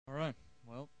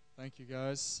thank you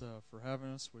guys for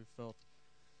having us. We felt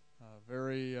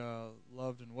very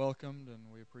loved and welcomed, and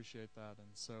we appreciate that. And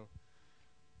so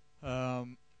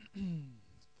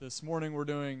this morning we're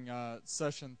doing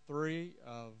session 3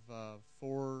 of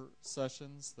 4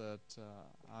 sessions that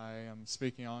I am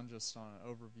speaking on, just on an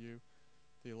overview,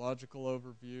 theological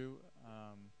overview.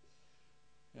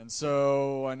 And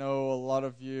so I know a lot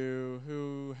of you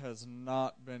who has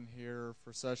not been here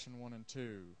for session 1 and 2.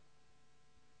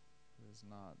 Who is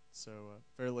not. So a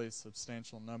fairly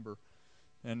substantial number.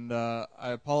 And I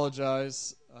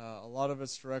apologize. A lot of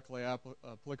it's directly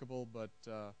applicable, but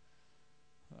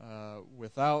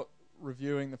without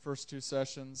reviewing the first 2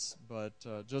 sessions, but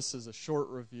just as a short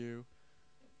review,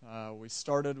 we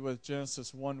started with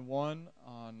Genesis 1:1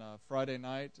 on Friday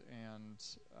night and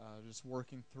just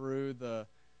working through the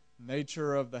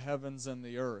nature of the heavens and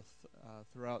the earth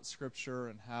throughout Scripture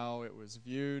and how it was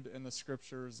viewed in the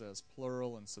Scriptures as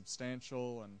plural and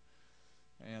substantial,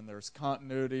 and there's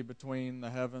continuity between the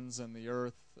heavens and the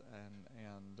earth,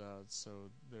 and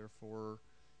so therefore,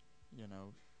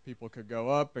 people could go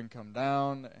up and come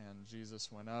down, and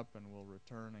Jesus went up and will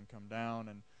return and come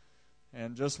down,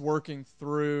 and just working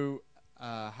through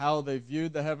how they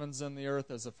viewed the heavens and the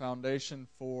earth as a foundation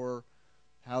for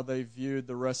how they viewed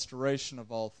the restoration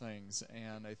of all things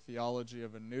and a theology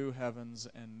of a new heavens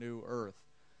and new earth.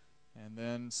 And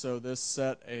then so this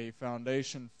set a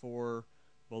foundation for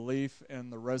belief in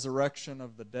the resurrection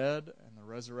of the dead and the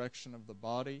resurrection of the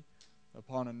body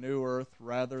upon a new earth,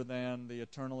 rather than the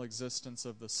eternal existence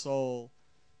of the soul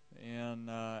in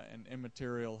an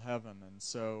immaterial heaven. And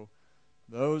so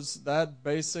that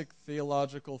basic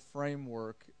theological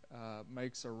framework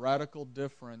makes a radical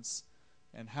difference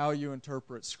in how you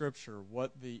interpret Scripture,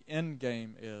 what the end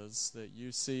game is, that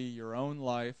you see your own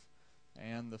life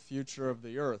and the future of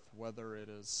the earth, whether it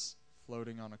is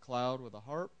floating on a cloud with a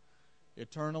harp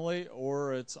eternally,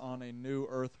 or it's on a new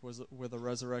earth with a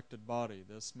resurrected body.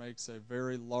 This makes a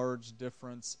very large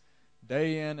difference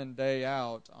day in and day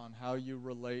out on how you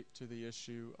relate to the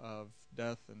issue of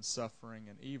death and suffering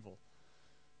and evil,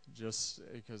 just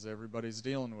because everybody's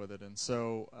dealing with it. And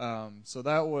so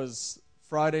that was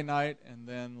Friday night, and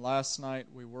then last night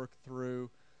we worked through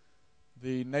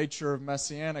the nature of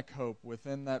messianic hope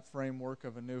within that framework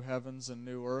of a new heavens and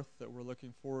new earth that we're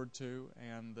looking forward to,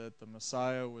 and that the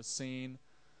Messiah was seen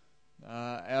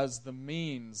as the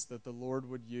means that the Lord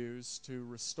would use to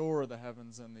restore the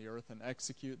heavens and the earth and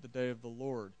execute the day of the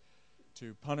Lord,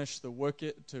 to punish the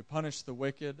wicked,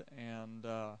 and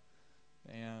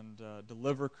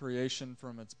deliver creation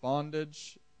from its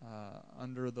bondage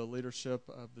under the leadership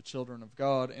of the children of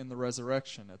God in the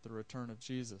resurrection at the return of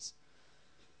Jesus.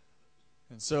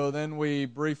 And so then we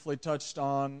briefly touched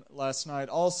on last night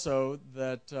also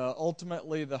that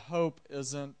ultimately the hope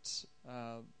isn't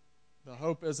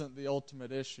the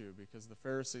ultimate issue, because the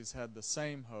Pharisees had the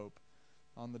same hope.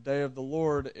 On the day of the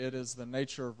Lord, it is the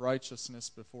nature of righteousness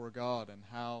before God, and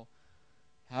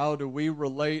how do we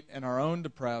relate in our own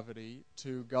depravity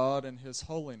to God and His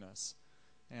holiness,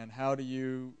 and how do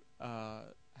you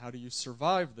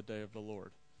survive the day of the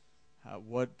Lord?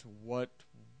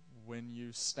 When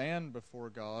you stand before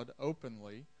God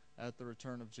openly at the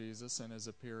return of Jesus and His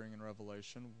appearing in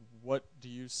Revelation, what do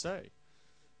you say?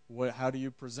 How do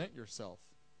you present yourself?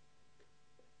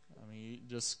 I mean,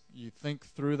 you think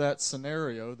through that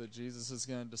scenario that Jesus is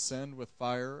going to descend with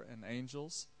fire and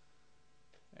angels,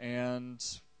 and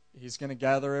He's going to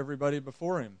gather everybody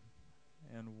before Him.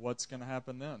 And what's going to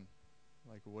happen then?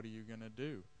 Like, what are you going to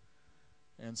do?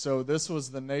 And so this was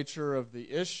the nature of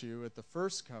the issue at the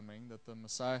first coming, that the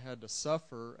Messiah had to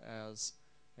suffer as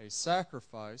a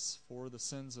sacrifice for the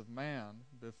sins of man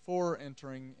before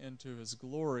entering into His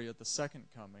glory at the second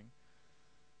coming,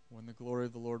 when the glory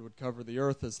of the Lord would cover the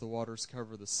earth as the waters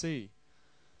cover the sea.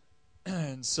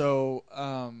 And so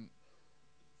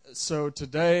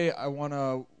today I want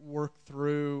to work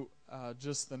through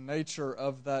just the nature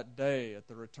of that day at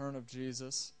the return of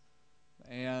Jesus,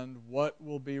 and what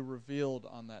will be revealed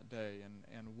on that day,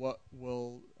 and what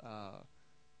will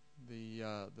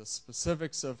the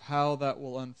specifics of how that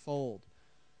will unfold.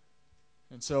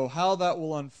 And so how that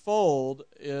will unfold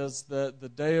is that the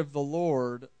day of the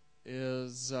Lord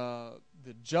is the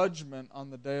judgment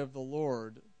on the day of the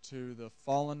Lord to the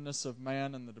fallenness of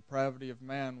man and the depravity of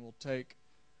man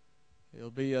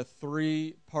it'll be a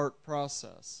 3-part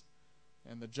process.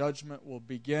 And the judgment will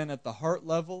begin at the heart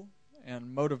level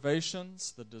and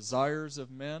motivations, the desires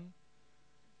of men,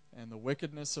 and the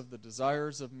wickedness of the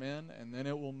desires of men, and then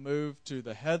it will move to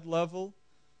the head level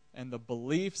and the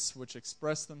beliefs which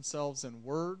express themselves in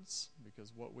words,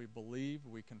 because what we believe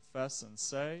we confess and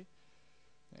say,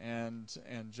 and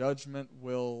judgment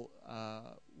will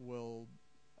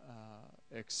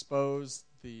expose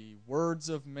the words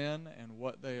of men and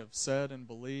what they have said and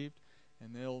believed,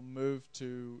 and they'll move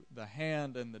to the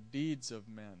hand and the deeds of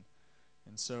men.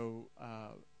 And so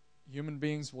human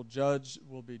beings will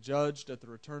be judged at the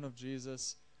return of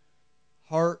Jesus,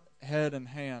 heart, head, and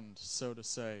hand, so to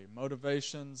say,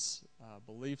 motivations,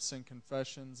 beliefs and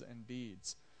confessions, and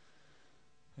deeds.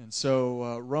 And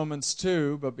so Romans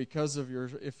 2, but because of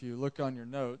if you look on your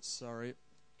notes,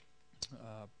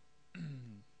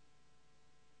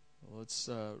 let's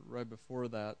right before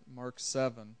that, Mark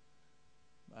 7.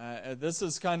 This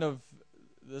is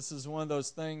one of those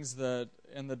things that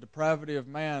in the depravity of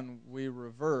man we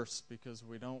reverse because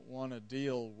we don't want to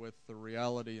deal with the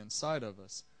reality inside of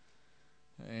us.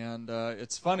 And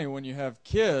it's funny when you have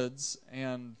kids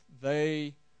and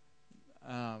they,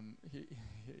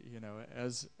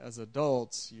 as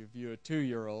adults, you view a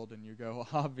 2-year-old and you go,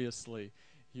 obviously,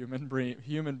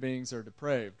 human beings are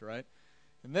depraved, right?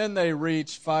 And then they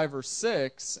reach 5 or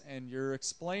 6, and you're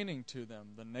explaining to them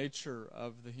the nature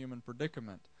of the human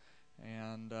predicament,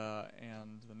 and the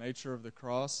nature of the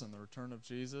cross and the return of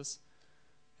Jesus.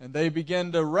 And they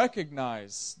begin to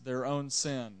recognize their own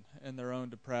sin and their own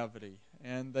depravity,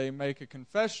 and they make a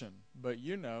confession. But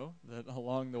you know that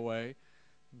along the way,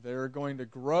 they're going to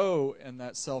grow in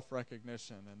that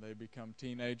self-recognition, and they become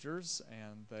teenagers,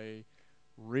 and they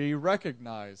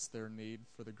re-recognize their need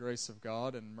for the grace of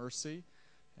God and mercy.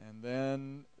 And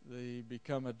then they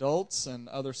become adults, and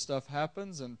other stuff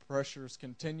happens, and pressures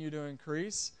continue to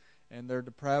increase, and their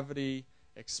depravity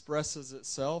expresses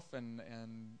itself, and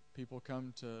people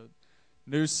come to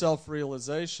new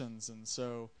self-realizations. And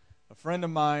so a friend of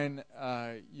mine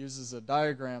uses a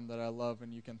diagram that I love,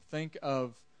 and you can think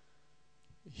of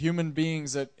human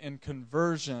beings in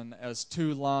conversion as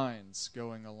 2 lines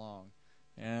going along.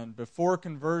 And before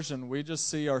conversion, we just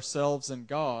see ourselves and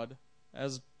God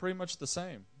as pretty much the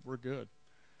same. We're good,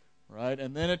 right?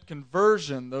 And then at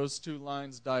conversion, those 2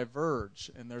 lines diverge,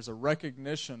 and there's a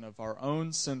recognition of our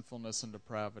own sinfulness and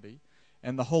depravity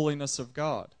and the holiness of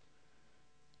God.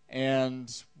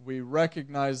 And we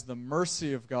recognize the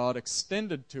mercy of God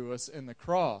extended to us in the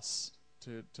cross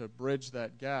to bridge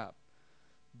that gap.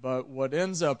 But what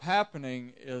ends up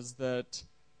happening is that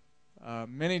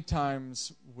many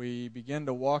times we begin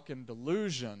to walk in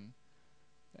delusion,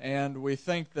 and we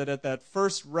think that at that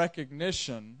first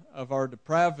recognition of our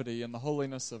depravity and the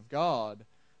holiness of God,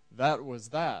 that was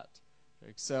that.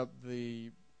 Except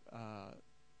the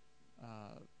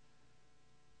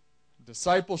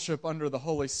discipleship under the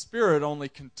Holy Spirit only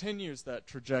continues that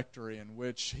trajectory in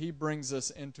which He brings us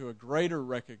into a greater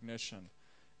recognition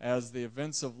as the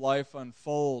events of life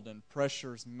unfold and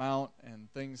pressures mount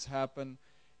and things happen,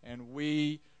 and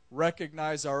we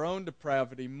recognize our own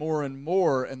depravity more and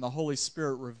more, and the Holy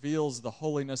Spirit reveals the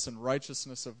holiness and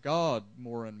righteousness of God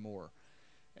more and more.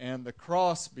 And the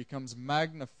cross becomes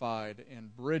magnified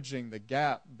in bridging the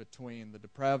gap between the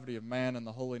depravity of man and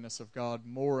the holiness of God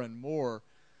more and more.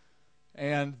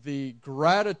 And the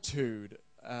gratitude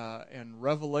and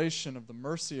revelation of the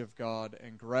mercy of God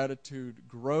and gratitude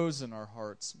grows in our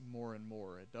hearts more and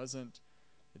more. It doesn't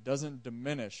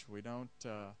diminish. We don't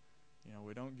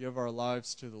give our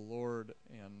lives to the Lord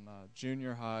in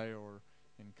junior high or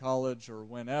in college or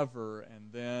whenever,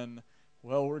 and then,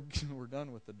 well, we're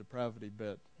done with the depravity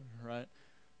bit, right?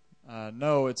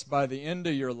 No, it's by the end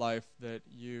of your life that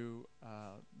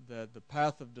that the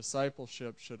path of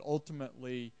discipleship should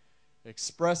ultimately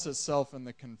express itself in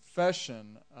the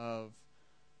confession of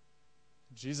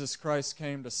Jesus Christ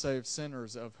came to save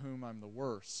sinners, of whom I'm the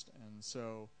worst. And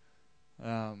so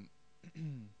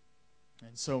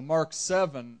Mark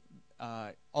 7,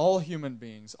 all human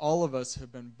beings, all of us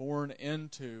have been born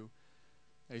into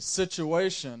a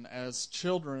situation as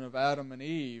children of Adam and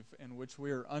Eve in which we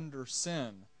are under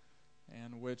sin,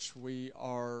 in which we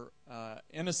are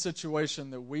in a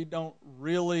situation that we don't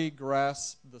really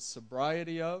grasp the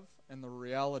sobriety of and the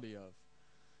reality of.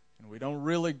 And we don't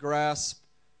really grasp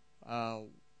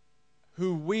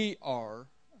who we are.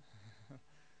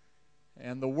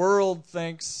 And the world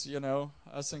thinks,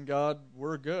 us and God,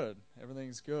 we're good.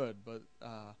 Everything's good. But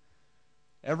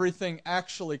everything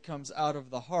actually comes out of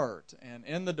the heart. And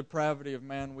in the depravity of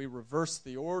man, we reverse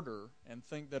the order and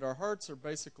think that our hearts are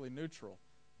basically neutral.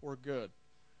 We're good.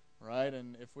 Right?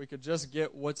 And if we could just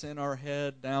get what's in our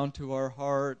head down to our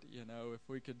heart, if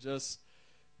we could just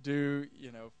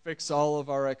fix all of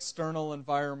our external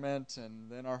environment, and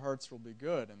then our hearts will be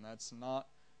good. And it's not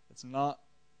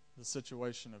the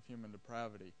situation of human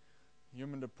depravity.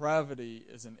 Human depravity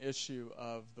is an issue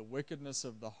of the wickedness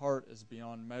of the heart is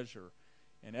beyond measure.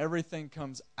 And everything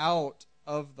comes out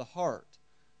of the heart.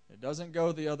 It doesn't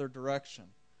go the other direction.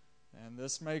 And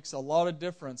this makes a lot of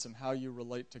difference in how you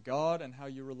relate to God and how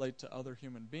you relate to other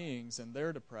human beings and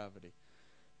their depravity.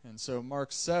 And so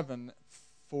Mark 7,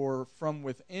 for from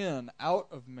within, out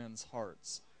of men's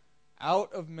hearts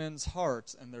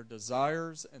and their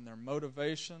desires and their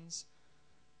motivations,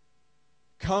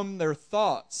 come their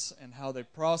thoughts and how they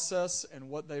process and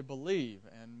what they believe.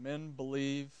 And men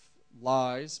believe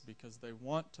lies because they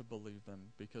want to believe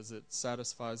them, because it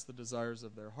satisfies the desires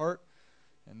of their heart.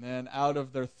 And then out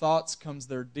of their thoughts comes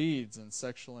their deeds, and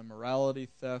sexual immorality,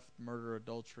 theft, murder,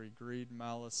 adultery, greed,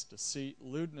 malice, deceit,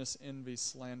 lewdness, envy,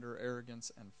 slander,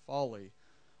 arrogance, and folly.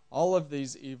 All of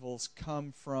these evils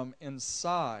come from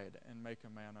inside and make a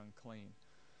man unclean.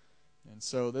 And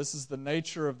so this is the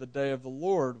nature of the day of the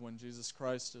Lord when Jesus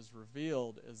Christ is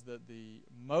revealed, is that the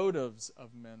motives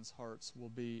of men's hearts will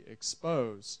be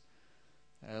exposed.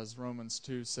 As Romans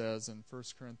 2 says in 1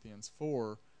 Corinthians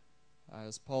 4,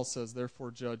 as Paul says,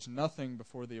 therefore judge nothing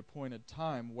before the appointed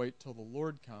time. Wait till the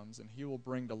Lord comes, and he will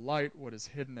bring to light what is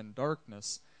hidden in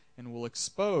darkness, and will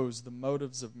expose the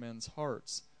motives of men's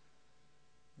hearts.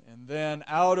 And then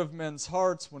out of men's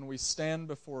hearts, when we stand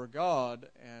before God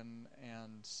and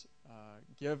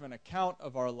give an account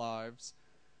of our lives,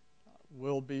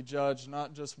 will be judged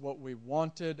not just what we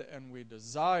wanted and we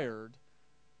desired,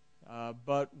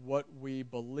 but what we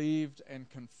believed and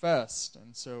confessed.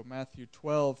 And so Matthew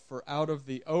 12, for out of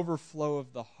the overflow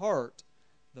of the heart,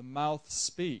 the mouth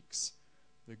speaks.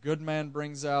 The good man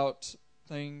brings good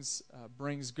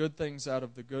things out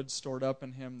of the good stored up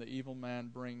in him. The evil man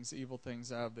brings evil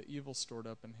things out of the evil stored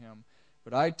up in him.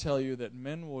 But I tell you that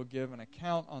men will give an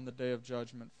account on the day of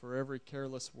judgment for every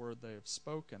careless word they have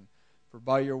spoken. For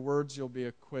by your words you'll be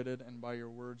acquitted, and by your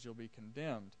words you'll be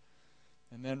condemned.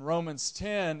 And then Romans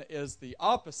 10 is the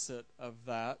opposite of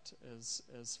that,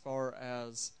 as far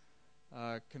as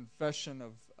confession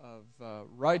of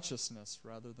righteousness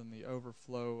rather than the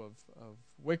overflow of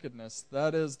wickedness.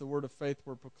 That is the word of faith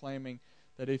we're proclaiming,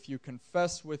 that if you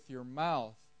confess with your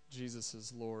mouth Jesus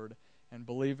is Lord and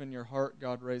believe in your heart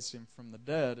God raised him from the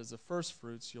dead as the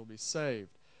firstfruits, you'll be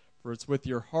saved. For it's with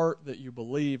your heart that you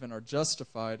believe and are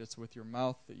justified. It's with your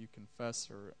mouth that you confess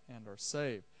and are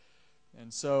saved.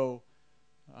 And so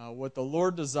what the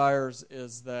Lord desires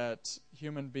is that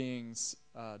human beings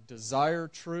desire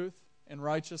truth and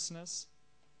righteousness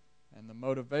and the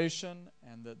motivation,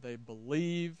 and that they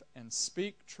believe and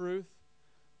speak truth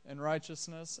and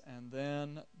righteousness, and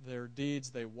then their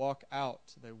deeds they walk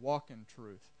out. They walk in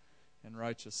truth and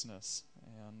righteousness.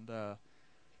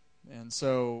 And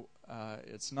so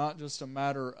it's not just a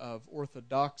matter of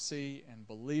orthodoxy and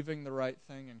believing the right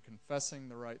thing and confessing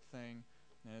the right thing,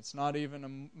 and it's not even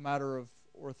a matter of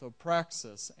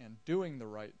orthopraxis and doing the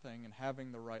right thing and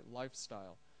having the right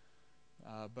lifestyle.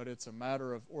 But it's a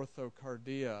matter of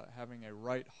orthocardia, having a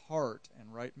right heart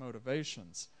and right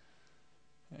motivations.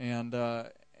 And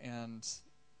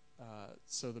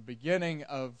so the beginning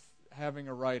of having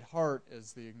a right heart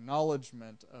is the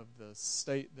acknowledgement of the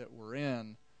state that we're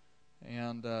in,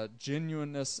 and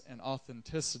genuineness and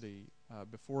authenticity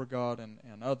before God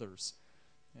and others.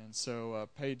 And so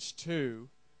page 2,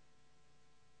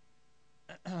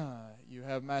 you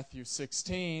have Matthew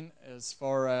 16 as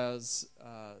far as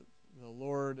the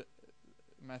Lord.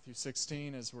 Matthew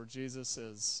 16 is where Jesus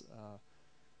is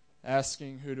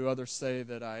asking, who do others say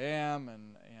that I am?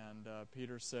 And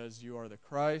Peter says, you are the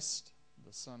Christ,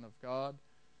 the Son of God.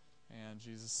 And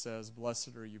Jesus says,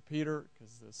 blessed are you, Peter,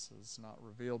 because this is not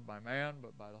revealed by man,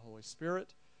 but by the Holy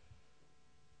Spirit.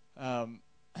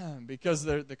 Because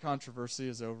the controversy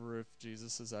is over if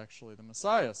Jesus is actually the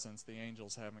Messiah, since the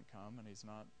angels haven't come and he's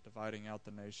not dividing out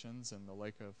the nations, and the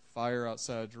lake of fire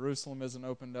outside Jerusalem isn't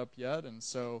opened up yet. And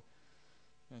so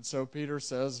Peter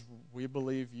says, we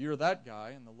believe you're that guy,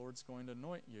 and the Lord's going to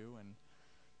anoint you.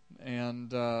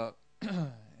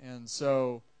 And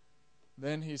so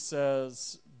then he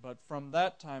says, but from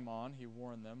that time on, he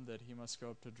warned them that he must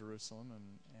go up to Jerusalem and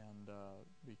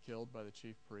be killed by the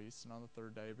chief priests, and on the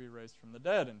third day be raised from the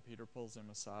dead. And Peter pulls him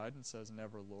aside and says,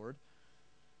 never, Lord,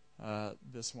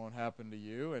 this won't happen to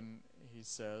you. And he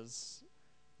says,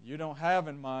 you don't have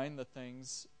in mind the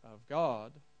things of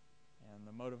God and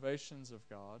the motivations of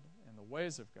God and the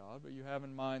ways of God, but you have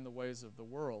in mind the ways of the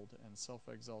world and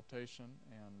self-exaltation.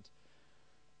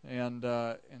 And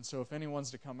so if anyone's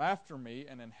to come after me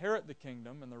and inherit the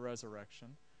kingdom and the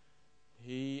resurrection,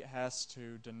 he has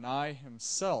to deny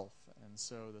himself. And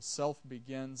so the self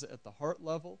begins at the heart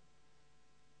level,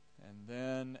 and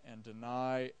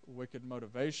deny wicked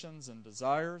motivations and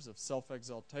desires of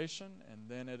self-exaltation, and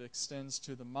then it extends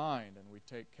to the mind, and we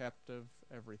take captive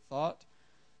every thought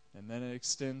And then it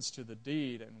extends to the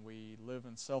deed, and we live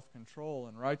in self-control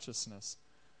and righteousness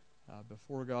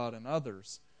before God and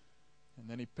others. And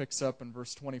then he picks up in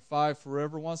verse 25, "For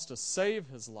whoever wants to save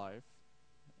his life,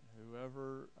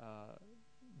 whoever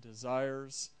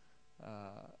desires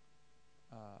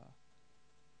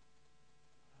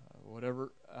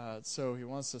whatever, so he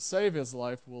wants to save his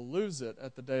life will lose it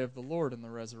at the day of the Lord in the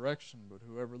resurrection. But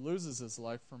whoever loses his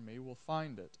life for me will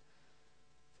find it.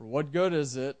 For what good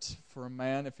is it for a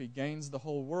man if he gains the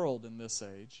whole world in this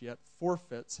age, yet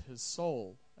forfeits his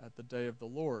soul at the day of the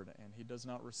Lord, and he does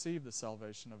not receive the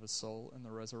salvation of his soul in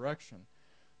the resurrection?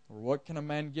 Or what can a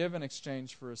man give in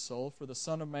exchange for his soul? For the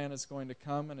Son of Man is going to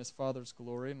come in his Father's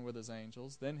glory and with his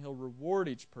angels. Then he'll reward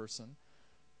each person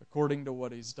according to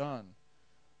what he's done."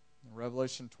 In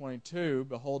Revelation 22,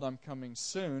 "Behold, I'm coming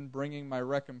soon, bringing my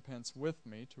recompense with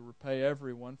me to repay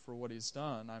everyone for what he's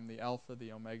done. I'm the Alpha,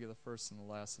 the Omega, the first and the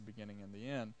last, the beginning and the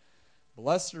end.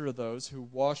 Blessed are those who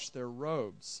wash their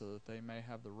robes, so that they may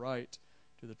have the right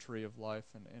to the tree of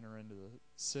life and enter into the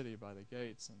city by the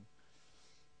gates."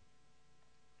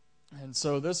 And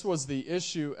so this was the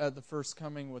issue at the first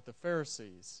coming with the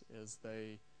Pharisees, is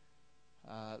they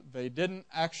didn't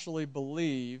actually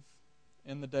believe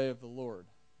in the day of the Lord.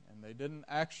 And they didn't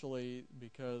actually,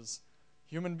 because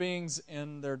human beings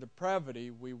in their depravity,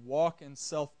 we walk in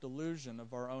self-delusion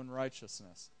of our own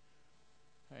righteousness.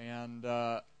 And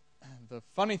the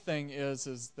funny thing is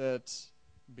that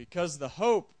because the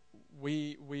hope,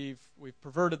 we've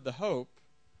perverted the hope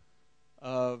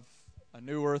of a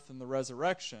new earth and the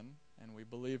resurrection, and we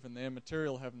believe in the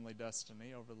immaterial heavenly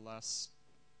destiny over the last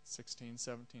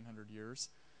 1700 years.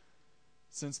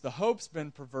 Since the hope's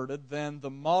been perverted, then the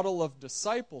model of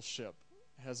discipleship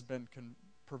has been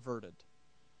perverted.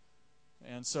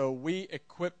 And so we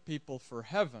equip people for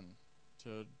heaven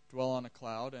to dwell on a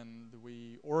cloud, and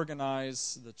we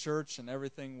organize the church and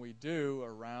everything we do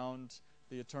around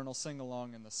the eternal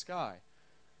sing-along in the sky.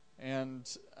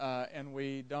 And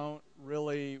we don't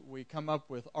really, we come up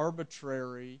with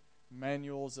arbitrary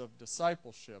manuals of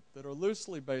discipleship that are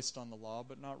loosely based on the law,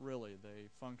 but not really. They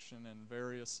function in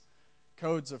various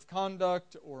codes of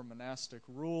conduct or monastic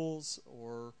rules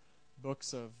or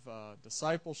books of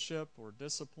discipleship or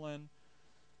discipline.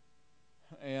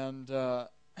 And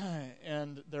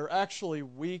they're actually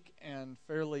weak and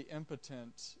fairly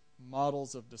impotent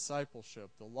models of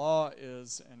discipleship. The law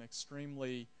is an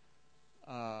extremely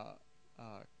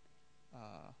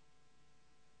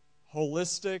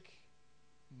holistic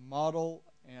model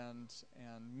and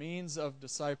means of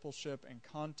discipleship and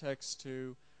context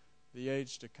to the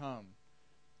age to come.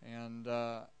 And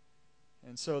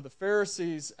so the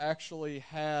Pharisees actually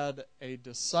had a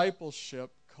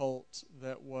discipleship cult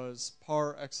that was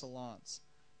par excellence.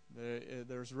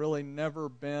 There's really never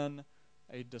been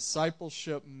a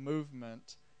discipleship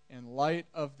movement in light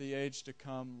of the age to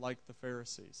come like the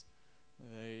Pharisees.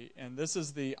 And this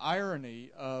is the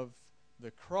irony of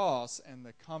the cross and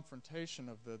the confrontation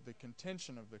of the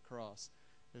contention of the cross,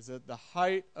 is that the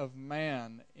height of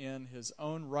man in his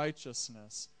own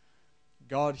righteousness,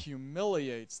 God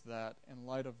humiliates that in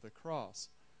light of the cross.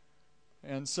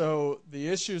 And so the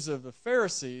issues of the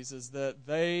Pharisees is that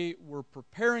they were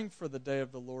preparing for the day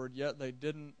of the Lord, yet they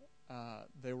didn't.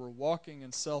 They were walking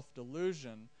in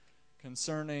self-delusion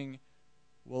concerning,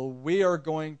 well, we are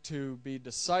going to be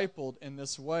discipled in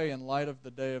this way in light of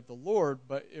the day of the Lord,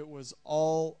 but it was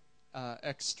all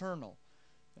external.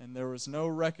 And there was no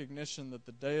recognition that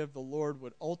the day of the Lord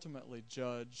would ultimately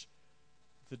judge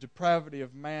the depravity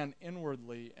of man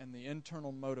inwardly and the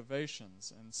internal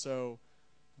motivations. And so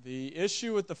the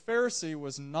issue with the Pharisee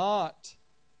was not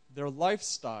their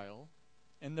lifestyle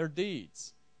and their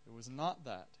deeds. It was not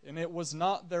that. And it was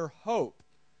not their hope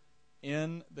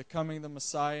in the coming of the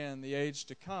Messiah and the age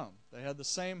to come. They had the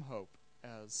same hope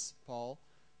as Paul.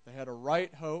 They had a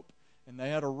right hope, and they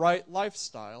had a right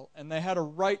lifestyle, and they had a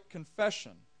right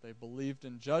confession. They believed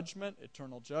in judgment,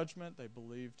 eternal judgment. They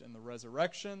believed in the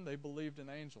resurrection. They believed in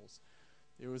angels.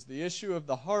 It was the issue of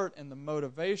the heart and the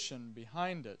motivation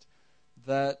behind it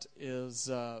that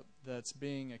is that's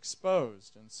being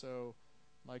exposed. And so,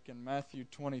 like in Matthew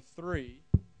 23,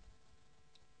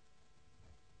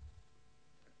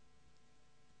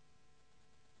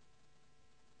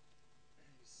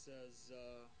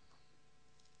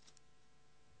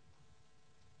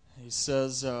 he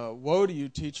says, "Woe to you,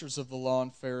 teachers of the law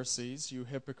and Pharisees, you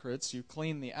hypocrites! You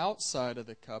clean the outside of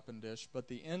the cup and dish, but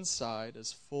the inside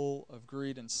is full of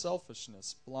greed and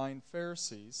selfishness. Blind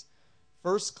Pharisees!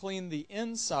 First clean the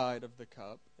inside of the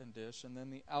cup and dish, and then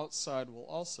the outside will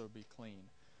also be clean.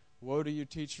 Woe to you,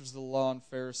 teachers of the law and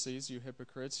Pharisees, you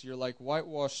hypocrites! You're like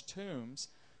whitewashed tombs,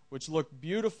 which look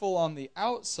beautiful on the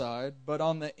outside, but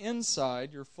on the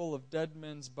inside you're full of dead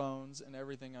men's bones and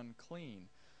everything unclean.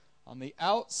 On the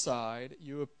outside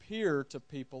you appear to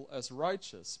people as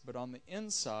righteous, but on the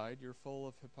inside you're full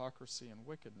of hypocrisy and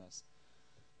wickedness.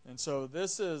 And so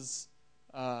this was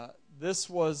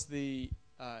the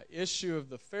issue of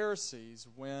the Pharisees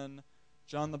when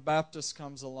John the Baptist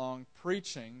comes along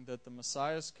preaching that the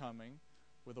Messiah is coming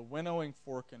with a winnowing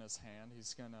fork in his hand.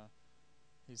 He's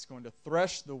going to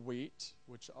thresh the wheat,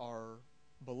 which are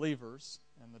believers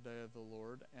in the day of the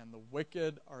Lord, and the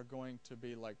wicked are going to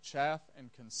be like chaff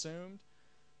and consumed,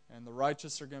 and the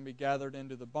righteous are going to be gathered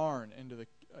into the barn,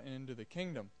 into the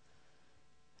kingdom.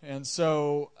 And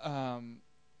so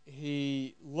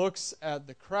he looks at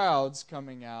the crowds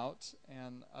coming out,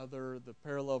 and the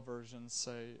parallel versions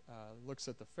say, looks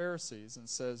at the Pharisees and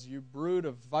says, "You brood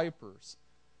of vipers."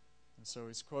 And so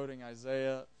he's quoting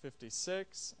Isaiah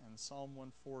 56 and Psalm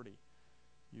 140.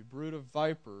 "You brood of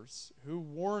vipers, who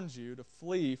warned you to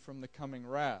flee from the coming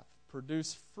wrath?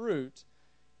 Produce fruit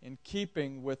in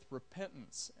keeping with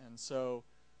repentance." And so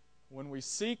when we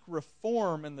seek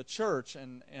reform in the church,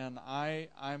 and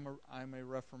I'm a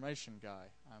Reformation guy,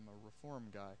 I'm a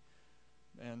Reform guy,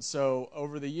 and so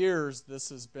over the years this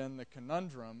has been the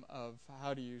conundrum of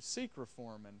how do you seek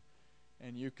reform,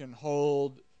 and you can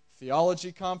hold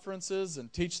theology conferences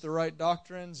and teach the right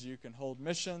doctrines. You can hold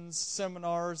missions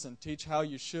seminars and teach how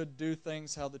you should do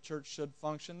things, how the church should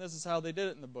function. This is how they did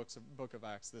it in the book of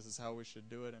Acts. This is how we should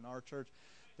do it in our church.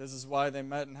 This is why they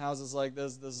met in houses like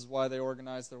this. This is why they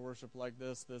organized their worship like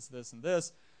this, and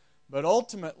this. But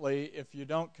ultimately, if you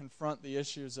don't confront the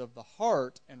issues of the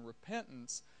heart and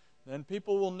repentance, then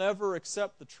people will never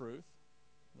accept the truth.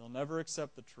 They'll never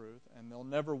accept the truth, and they'll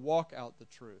never walk out the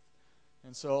truth.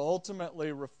 And so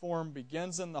ultimately, reform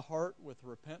begins in the heart with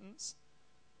repentance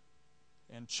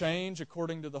and change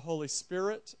according to the Holy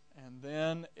Spirit, and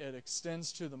then it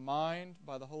extends to the mind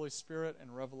by the Holy Spirit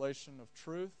and revelation of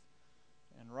truth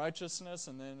and righteousness,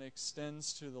 and then it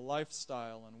extends to the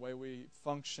lifestyle and way we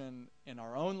function in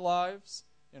our own lives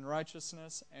in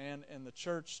righteousness and in the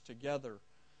church together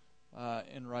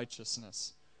in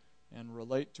righteousness, and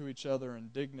relate to each other in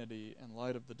dignity in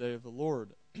light of the day of the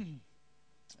Lord.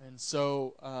 And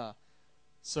so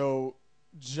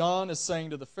John is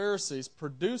saying to the Pharisees,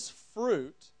 produce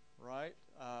fruit, right?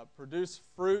 Produce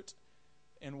fruit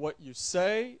in what you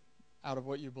say, out of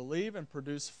what you believe, and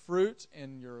produce fruit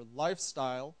in your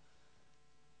lifestyle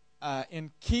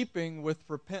in keeping with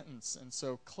repentance. And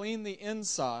so clean the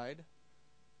inside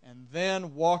and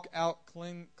then walk out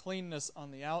cleanness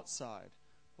on the outside.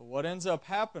 But what ends up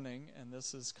happening, and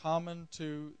this is common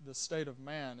to the state of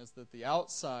man, is that the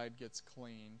outside gets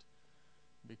cleaned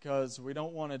because we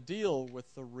don't want to deal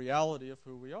with the reality of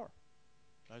who we are.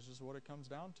 That's just what it comes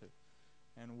down to.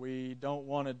 And we don't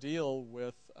want to deal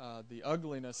with the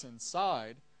ugliness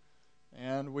inside,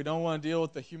 and we don't want to deal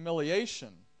with the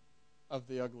humiliation of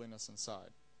the ugliness inside.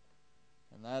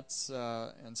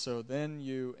 And so then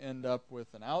you end up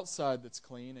with an outside that's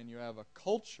clean, and you have a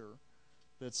culture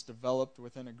that's developed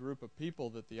within a group of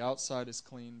people that the outside is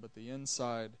clean, but the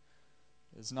inside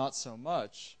is not so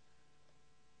much.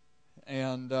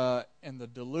 And the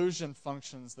delusion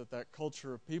functions that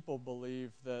culture of people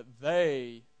believe that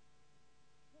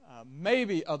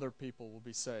maybe other people will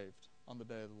be saved on the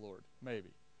day of the Lord.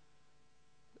 Maybe.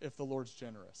 If the Lord's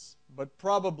generous. But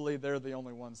probably they're the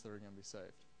only ones that are going to be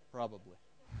saved. Probably.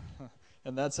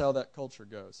 And that's how that culture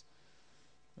goes.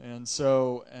 And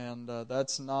so,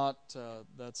 that's not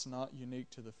unique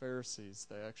to the Pharisees.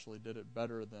 They actually did it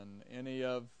better than any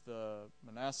of the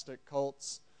monastic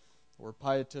cults or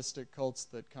pietistic cults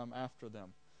that come after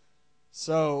them.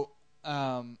 So,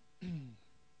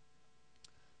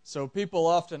 so people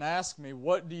often ask me,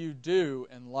 what do you do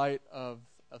in light of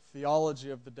a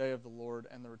theology of the day of the Lord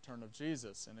and the return of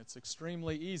Jesus? And it's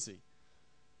extremely easy.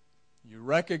 You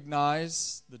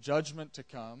recognize the judgment to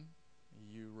come.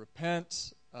 You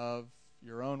repent of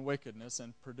your own wickedness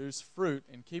and produce fruit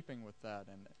in keeping with that.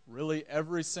 And really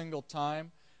every single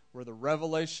time where the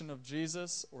revelation of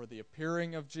Jesus or the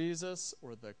appearing of Jesus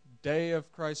or the day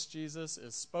of Christ Jesus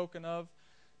is spoken of,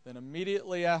 then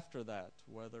immediately after that,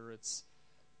 whether it's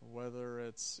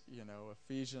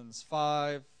Ephesians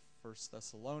 5, 1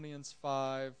 Thessalonians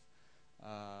 5,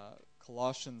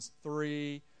 Colossians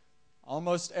 3,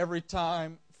 almost every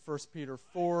time 1 Peter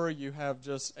 4, you have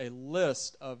just a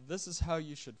list of this is how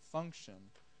you should function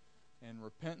in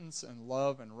repentance and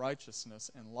love and righteousness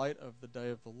in light of the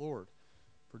day of the Lord.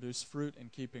 Produce fruit in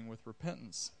keeping with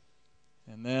repentance.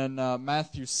 And then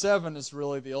Matthew 7 is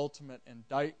really the ultimate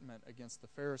indictment against the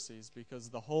Pharisees, because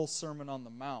the whole Sermon on the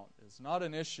Mount is not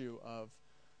an issue of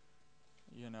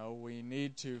we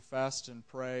need to fast and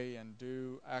pray and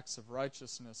do acts of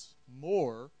righteousness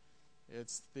more.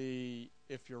 It's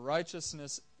if your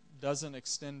righteousness doesn't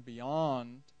extend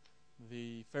beyond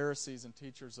the Pharisees and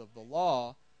teachers of the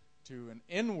law to an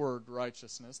inward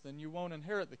righteousness, then you won't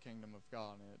inherit the kingdom of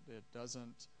God. It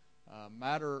doesn't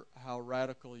matter how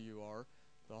radical you are.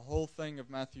 The whole thing of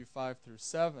Matthew 5 through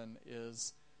 7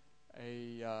 is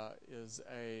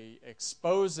a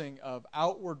exposing of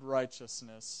outward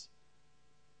righteousness,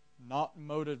 not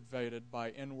motivated by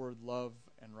inward love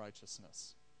and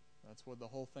righteousness. That's what the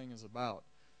whole thing is about.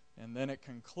 And then it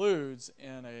concludes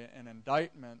in an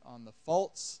indictment on the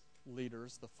false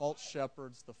leaders, the false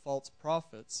shepherds, the false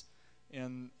prophets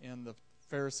in the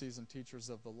Pharisees and teachers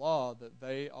of the law, that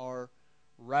they are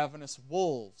ravenous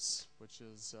wolves, which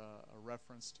is a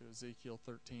reference to Ezekiel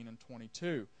 13 and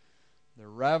 22. They're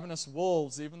ravenous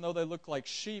wolves, even though they look like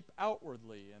sheep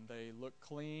outwardly and they look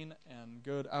clean and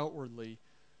good outwardly.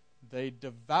 They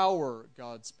devour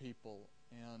God's people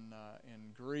in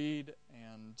greed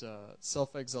and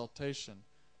self-exaltation.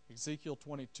 Ezekiel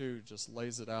 22 just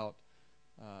lays it out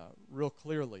real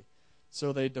clearly.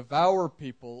 So they devour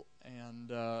people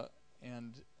and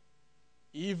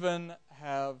even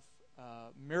have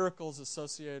miracles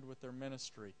associated with their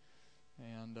ministry.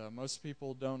 And most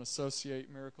people don't associate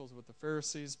miracles with the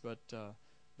Pharisees, but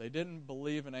they didn't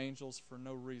believe in angels for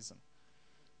no reason.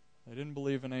 They didn't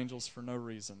believe in angels for no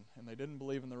reason. And they didn't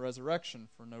believe in the resurrection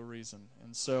for no reason.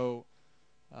 And so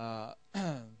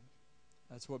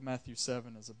that's what Matthew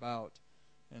 7 is about.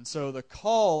 And so the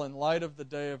call in light of the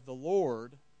day of the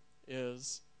Lord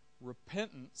is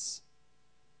repentance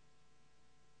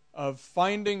of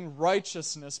finding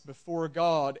righteousness before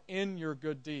God in your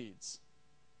good deeds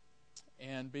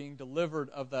and being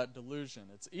delivered of that delusion.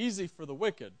 It's easy for the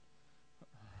wicked,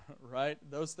 right?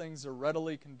 Those things are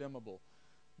readily condemnable.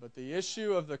 But the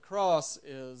issue of the cross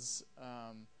is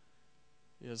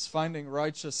finding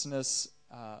righteousness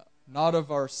not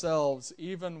of ourselves,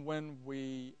 even when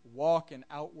we walk in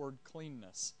outward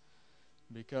cleanness.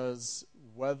 Because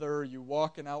whether you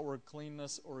walk in outward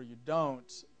cleanness or you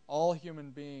don't, all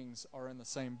human beings are in the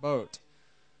same boat.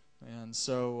 And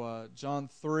so John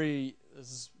 3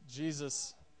 is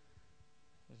Jesus.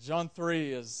 John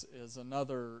 3 is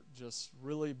another just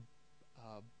really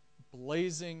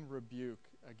blazing rebuke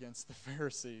against the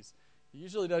Pharisees. It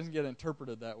usually doesn't get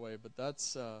interpreted that way, but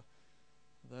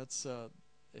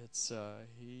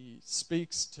he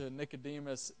speaks to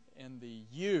Nicodemus in the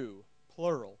you,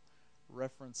 plural,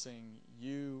 referencing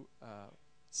you,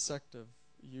 sect of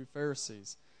you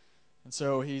Pharisees. And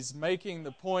so he's making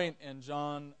the point in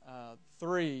John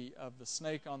 3 of the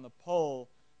snake on the pole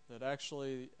that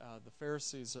actually the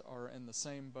Pharisees are in the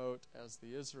same boat as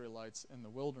the Israelites in the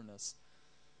wilderness.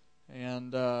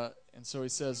 And so he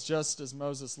says, just as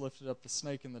Moses lifted up the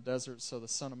snake in the desert, so the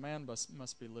Son of Man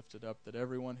must be lifted up, that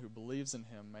everyone who believes in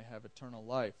him may have eternal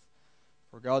life.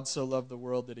 For God so loved the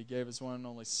world that he gave his one and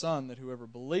only Son, that whoever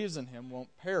believes in him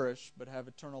won't perish, but have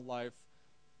eternal life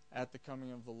at the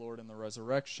coming of the Lord in the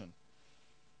resurrection.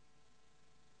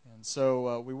 And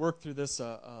so we worked through this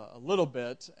a little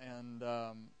bit, and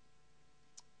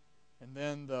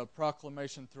then the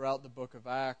proclamation throughout the book of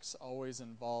Acts always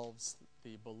involves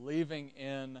the believing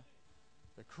in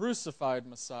the crucified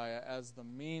Messiah as the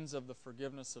means of the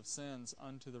forgiveness of sins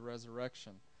unto the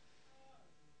resurrection.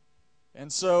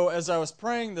 And so as I was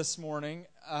praying this morning,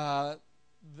 I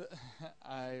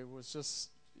was just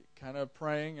kind of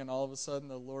praying, and all of a sudden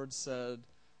the Lord said,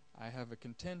 I have a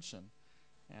contention.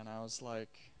 And I was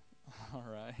like, all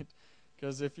right.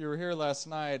 Because if you were here last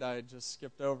night, I just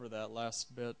skipped over that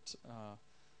last bit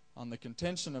on the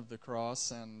contention of the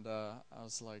cross, and I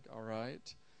was like, all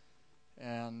right.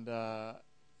 And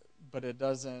but it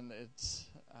doesn't. It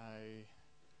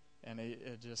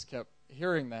just kept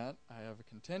hearing that I have a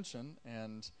contention,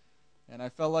 and I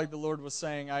felt like the Lord was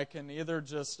saying I can either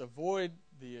just avoid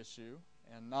the issue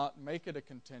and not make it a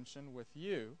contention with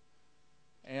you,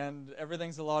 and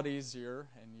everything's a lot easier,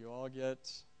 and you all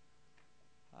get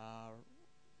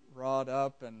wrought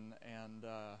up,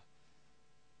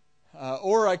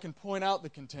 or I can point out the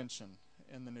contention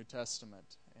in the New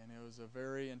Testament. And it was a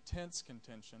very intense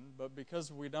contention, but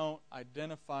because we don't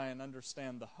identify and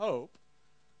understand the hope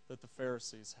that the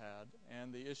Pharisees had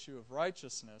and the issue of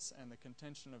righteousness and the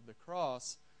contention of the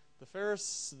cross, the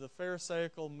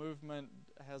Pharisaical movement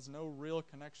has no real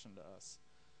connection to us.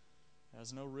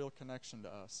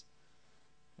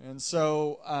 And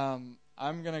so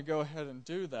I'm going to go ahead and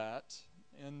do that.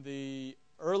 In the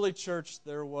early church,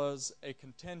 there was a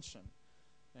contention,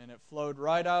 and it flowed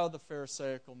right out of the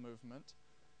Pharisaical movement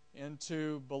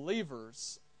into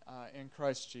believers in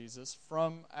Christ Jesus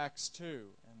from Acts 2,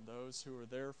 and those who were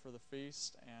there for the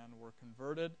feast and were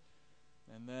converted.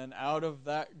 And then out of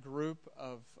that group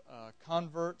of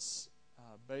converts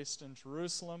based in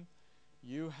Jerusalem,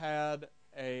 you had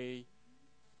a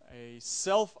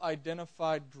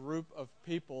self-identified group of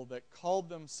people that called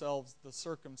themselves the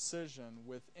circumcision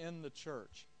within the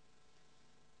church.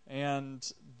 And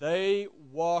they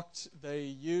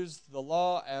used the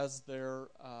law as their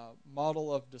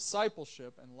model of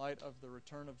discipleship in light of the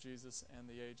return of Jesus and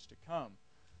the age to come.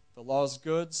 The law is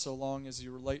good so long as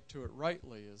you relate to it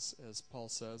rightly, as Paul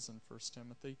says in 1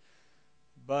 Timothy.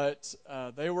 But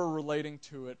they were relating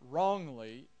to it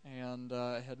wrongly and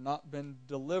had not been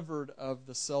delivered of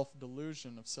the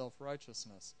self-delusion of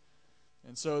self-righteousness.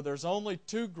 And so there's only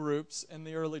two groups in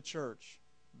the early church.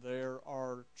 There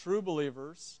are true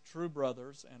believers, true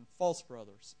brothers, and false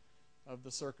brothers of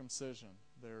the circumcision.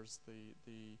 There's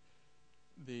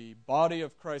the body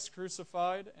of Christ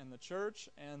crucified and the church,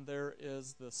 and there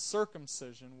is the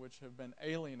circumcision which have been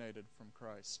alienated from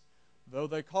Christ, though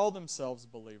they call themselves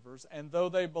believers, and though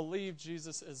they believe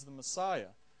Jesus is the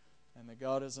Messiah and that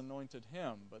God has anointed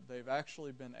him, but they've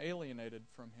actually been alienated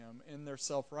from him in their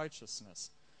self-righteousness.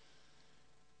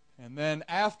 And then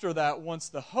after that, once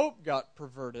the hope got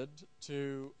perverted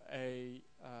to a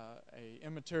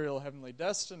immaterial heavenly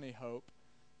destiny hope,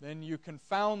 then you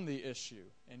confound the issue.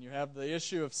 And you have the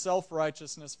issue of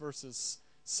self-righteousness versus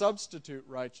substitute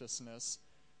righteousness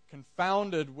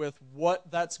confounded with what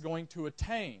that's going to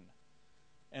attain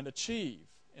and achieve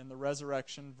in the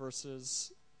resurrection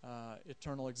versus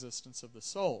eternal existence of the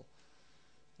soul.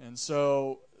 And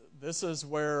so this is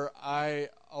where the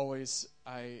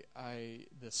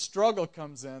struggle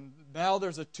comes in. Now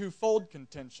there's a twofold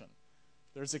contention.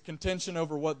 There's a contention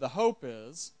over what the hope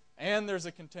is, and there's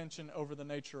a contention over the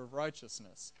nature of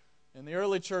righteousness. In the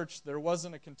early church, there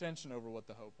wasn't a contention over what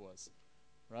the hope was,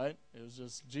 right? It was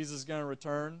just Jesus is going to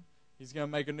return. He's going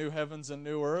to make a new heavens and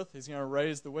new earth. He's going to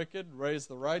raise the wicked, raise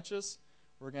the righteous.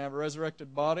 We're going to have a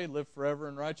resurrected body, live forever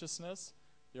in righteousness.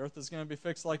 The earth is going to be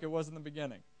fixed like it was in the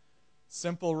beginning.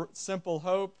 Simple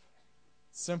hope,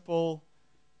 simple,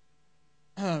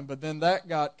 but then that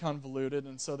got convoluted,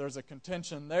 and so there's a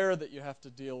contention there that you have to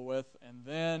deal with, and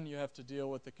then you have to deal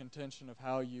with the contention of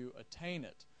how you attain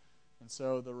it. And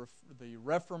so the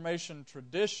Reformation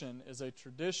tradition is a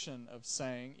tradition of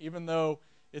saying, even though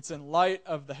it's in light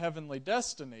of the heavenly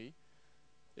destiny,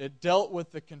 it dealt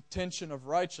with the contention of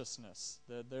righteousness,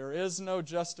 that there is no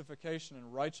justification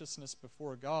and righteousness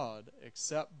before God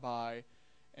except by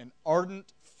an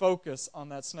ardent focus on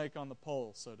that snake on the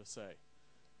pole, so to say.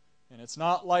 And it's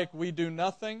not like we do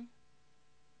nothing.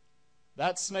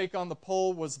 That snake on the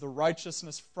pole was the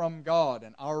righteousness from God,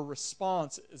 and our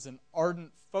response is an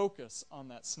ardent focus on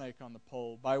that snake on the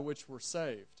pole by which we're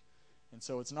saved. And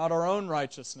so it's not our own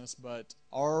righteousness, but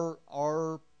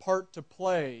our part to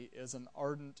play is an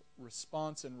ardent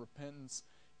response in repentance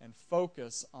and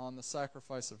focus on the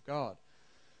sacrifice of God.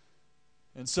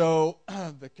 And so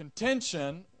the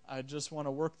contention, I just want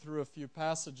to work through a few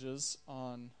passages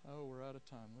on, we're out of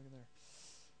time, look at there.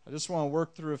 I just want to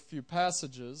work through a few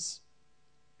passages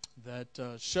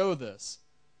that show this.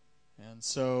 And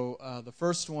so the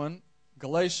first one,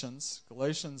 Galatians.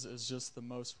 Galatians is just the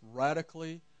most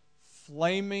radically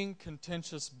flaming,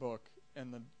 contentious book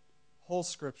in the whole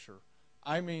Scripture.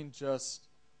 I mean just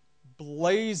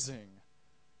blazing,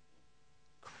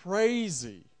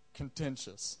 crazy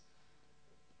contentious.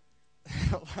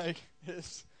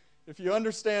 If you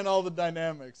understand all the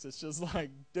dynamics, it's just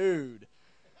like, dude,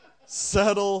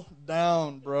 settle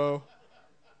down, bro.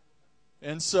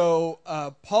 And so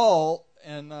Paul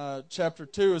in chapter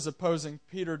 2 is opposing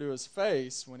Peter to his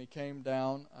face when he came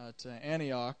down to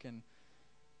Antioch, and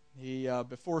he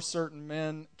before certain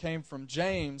men came from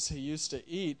James, he used to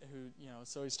eat.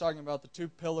 So he's talking about the two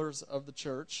pillars of the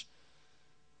church.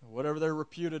 Whatever they're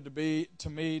reputed to be, to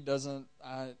me,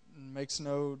 makes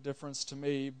no difference to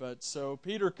me. But so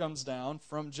Peter comes down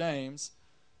from James,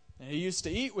 and he used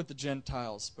to eat with the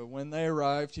Gentiles. But when they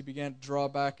arrived, he began to draw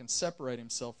back and separate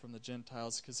himself from the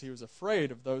Gentiles because he was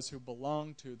afraid of those who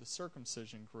belonged to the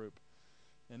circumcision group.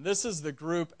 And this is the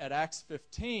group at Acts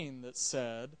 15 that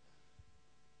said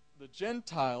the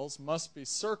Gentiles must be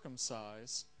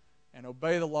circumcised and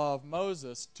obey the law of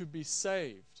Moses to be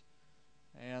saved.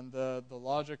 And the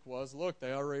logic was, look,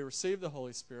 they already received the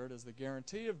Holy Spirit as the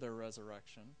guarantee of their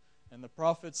resurrection. And the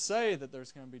prophets say that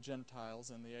there's going to be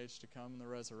Gentiles in the age to come in the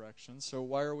resurrection. So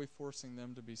why are we forcing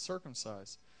them to be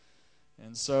circumcised?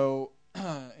 And so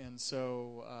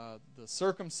the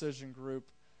circumcision group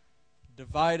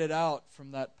divided out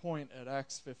from that point at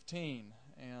Acts 15.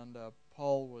 and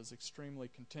Paul was extremely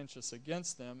contentious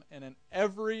against them. And in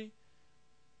every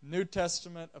New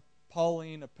Testament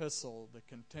Pauline epistle, the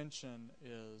contention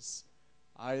is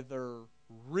either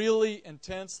really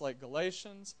intense like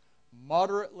Galatians,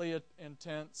 moderately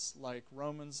intense like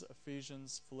Romans,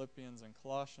 Ephesians, Philippians, and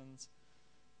Colossians,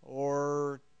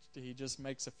 or he just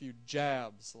makes a few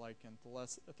jabs like in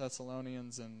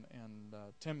Thessalonians and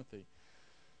Timothy.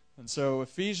 And so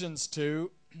Ephesians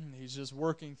 2, he's just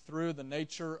working through the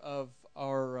nature of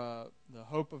our the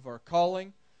hope of our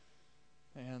calling,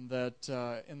 and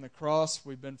that in the cross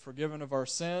we've been forgiven of our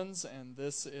sins, and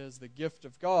this is the gift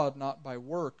of God, not by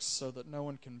works, so that no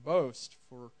one can boast,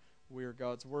 for we are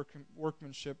God's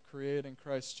workmanship, created in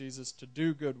Christ Jesus to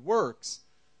do good works.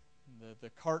 The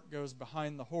cart goes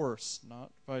behind the horse,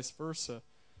 not vice versa,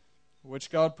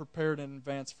 which God prepared in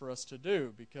advance for us to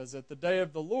do, because at the day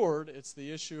of the Lord, it's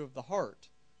the issue of the heart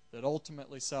that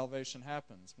ultimately salvation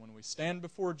happens. When we stand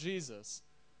before Jesus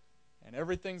and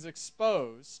everything's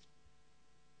exposed,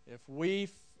 if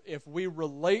we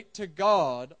relate to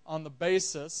God on the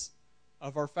basis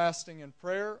of our fasting and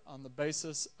prayer, on the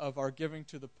basis of our giving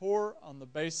to the poor, on the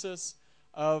basis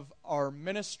of our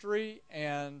ministry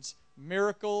and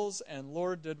miracles, and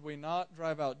Lord, did we not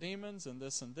drive out demons and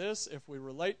this, if we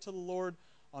relate to the Lord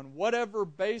on whatever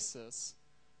basis,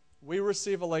 we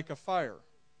receive a lake of fire.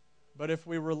 But if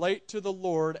we relate to the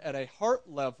Lord at a heart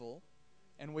level,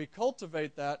 and we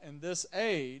cultivate that in this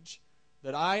age,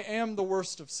 that I am the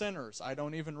worst of sinners, I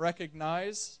don't even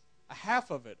recognize a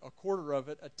half of it, a quarter of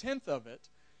it, a tenth of it,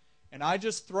 and I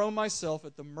just throw myself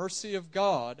at the mercy of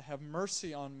God, have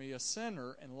mercy on me, a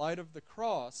sinner, in light of the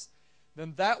cross,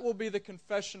 then that will be the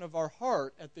confession of our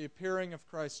heart at the appearing of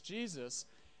Christ Jesus,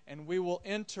 and we will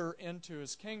enter into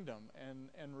His kingdom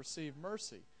and receive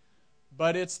mercy.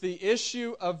 But it's the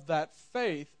issue of that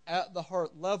faith at the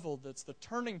heart level that's the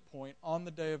turning point on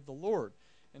the day of the Lord.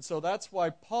 And so that's why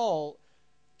Paul,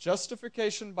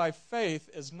 justification by faith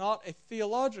is not a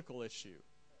theological issue.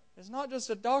 It's not just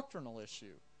a doctrinal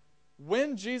issue.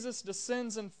 When Jesus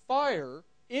descends in fire,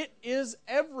 it is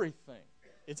everything.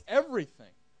 It's everything.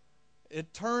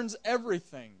 It turns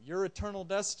everything. Your eternal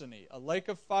destiny, a lake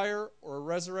of fire or a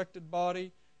resurrected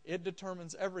body, it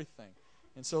determines everything.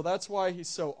 And so that's why he's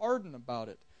so ardent about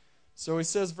it. So he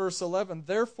says, verse 11,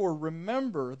 "Therefore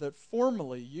remember that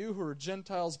formerly you who are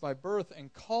Gentiles by birth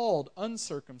and called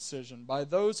uncircumcision by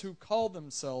those who call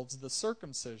themselves the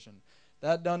circumcision,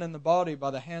 that done in the body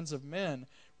by the hands of men,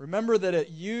 remember that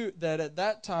at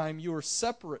that time you were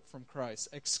separate from Christ,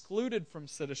 excluded from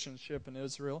citizenship in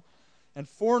Israel, and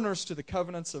foreigners to the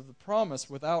covenants of the promise,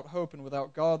 without hope and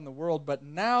without God in the world. But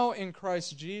now in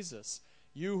Christ Jesus,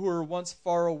 you who were once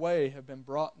far away have been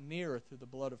brought near through the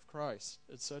blood of Christ,"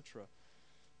 etc.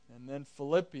 And then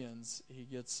Philippians, he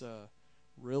gets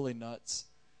really nuts.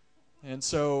 And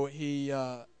so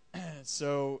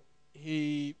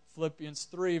Philippians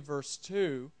 3, verse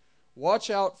 2, "Watch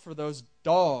out for those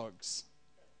dogs,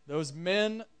 those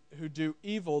men who do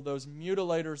evil, those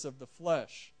mutilators of the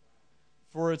flesh.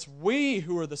 For it's we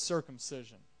who are the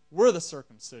circumcision. We're the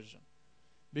circumcision.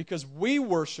 Because we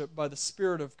worship by the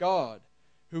Spirit of God,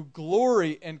 who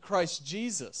glory in Christ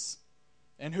Jesus,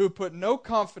 and who put no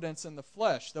confidence in the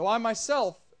flesh, though I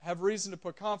myself have reason to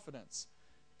put confidence,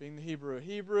 being the Hebrew of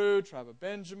Hebrew, tribe of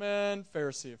Benjamin,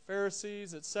 Pharisee of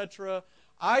Pharisees, etc.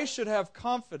 I should have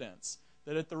confidence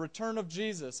that at the return of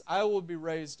Jesus, I will be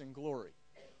raised in glory.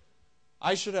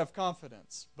 I should have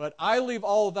confidence. But I leave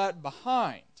all of that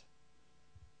behind,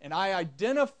 and I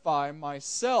identify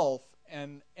myself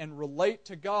and relate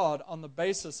to God on the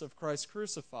basis of Christ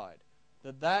crucified.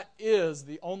 That is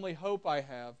the only hope I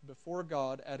have before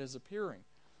God at His appearing."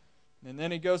 And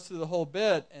then he goes through the whole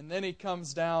bit, and then he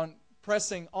comes down,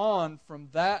 pressing on from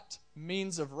that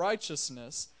means of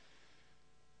righteousness.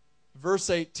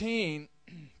 Verse 18,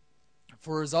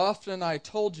 "For as often I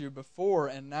told you before,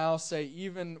 and now say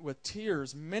even with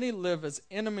tears, many live as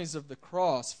enemies of the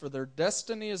cross, for their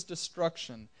destiny is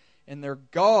destruction, and their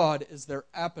God is their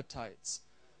appetites."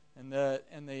 And the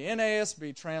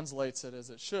NASB translates it as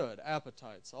it should,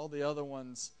 appetites. All the other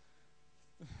ones,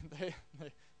 they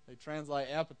translate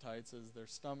appetites as their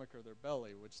stomach or their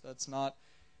belly, which that's not.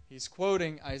 He's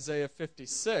quoting Isaiah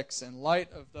 56, "In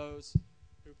light of those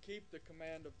who keep the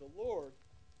command of the Lord,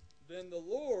 then the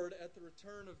Lord at the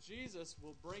return of Jesus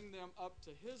will bring them up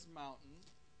to His mountain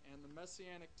and the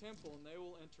Messianic temple, and they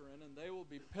will enter in, and they will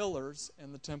be pillars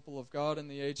in the temple of God in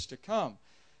the age to come."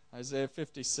 Isaiah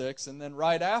 56. And then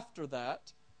right after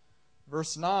that,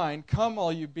 verse 9, "Come,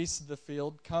 all you beasts of the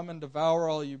field, come and devour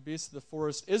all you beasts of the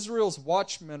forest. Israel's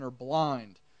watchmen are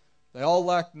blind. They all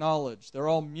lack knowledge. They're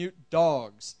all mute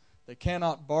dogs. They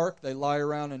cannot bark. They lie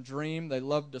around and dream. They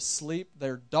love to sleep.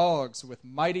 They're dogs with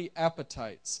mighty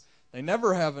appetites. They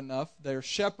never have enough. They're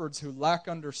shepherds who lack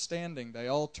understanding. They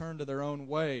all turn to their own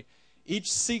way. Each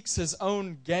seeks his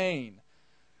own gain.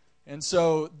 And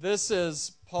so this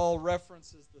is, Paul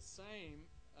references the same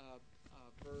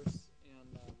verse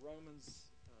in Romans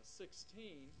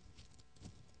 16.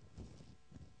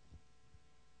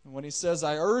 And when he says,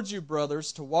 I urge you,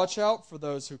 brothers, to watch out for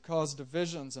those who cause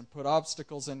divisions and put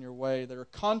obstacles in your way that are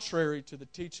contrary to the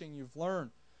teaching you've learned.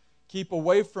 Keep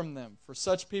away from them, for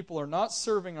such people are not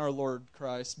serving our Lord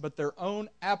Christ, but their own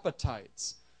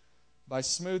appetites. By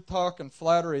smooth talk and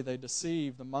flattery, they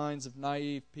deceive the minds of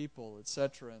naive people,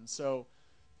 etc. And so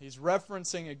he's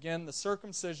referencing again the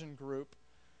circumcision group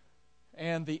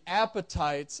and the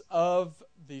appetites of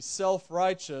the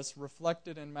self-righteous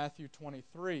reflected in Matthew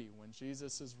 23, when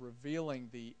Jesus is revealing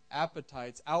the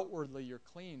appetites. Outwardly you're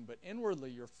clean, but inwardly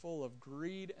you're full of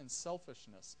greed and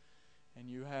selfishness. And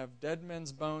you have dead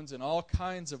men's bones and all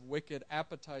kinds of wicked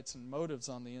appetites and motives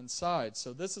on the inside.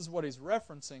 So this is what he's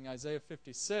referencing, Isaiah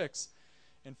 56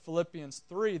 and Philippians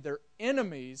 3. They're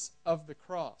enemies of the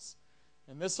cross.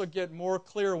 And this will get more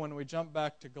clear when we jump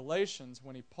back to Galatians,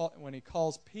 when he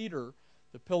calls Peter,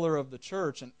 the pillar of the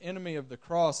church, an enemy of the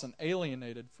cross and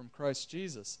alienated from Christ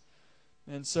Jesus.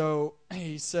 And so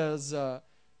he says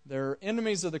they're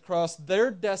enemies of the cross. Their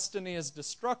destiny is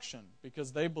destruction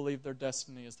because they believe their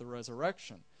destiny is the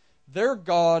resurrection. Their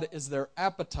God is their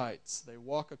appetites. They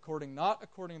walk not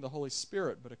according to the Holy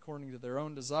Spirit, but according to their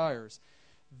own desires.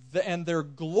 And their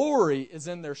glory is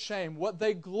in their shame. What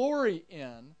they glory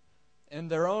in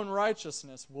their own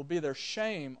righteousness, will be their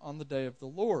shame on the day of the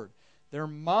Lord. Their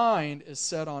mind is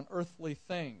set on earthly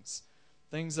things,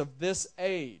 things of this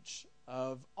age,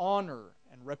 of honor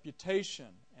and reputation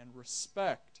and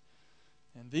respect,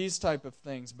 and these type of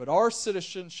things. But our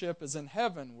citizenship is in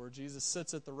heaven, where Jesus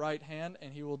sits at the right hand,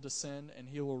 and he will descend and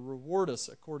he will reward us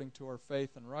according to our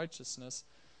faith and righteousness,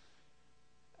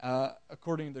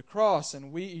 according to the cross,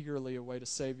 and we eagerly await a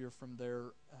Savior from there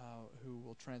who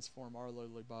will transform our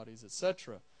lowly bodies,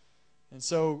 etc. And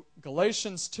so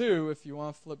Galatians 2, if you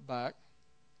want to flip back,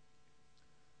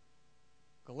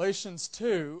 Galatians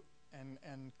 2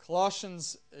 and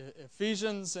Colossians,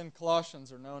 Ephesians and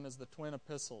Colossians are known as the twin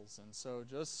epistles. And so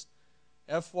just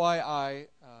FYI,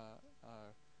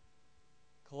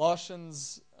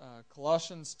 Colossians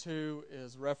 2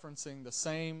 is referencing the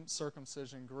same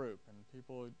circumcision group. And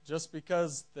people, just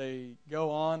because they go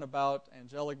on about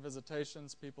angelic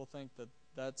visitations, people think that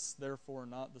that's therefore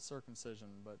not the circumcision.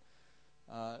 But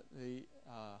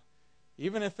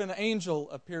even if an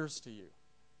angel appears to you,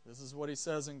 this is what he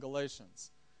says in Galatians.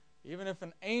 Even if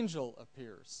an angel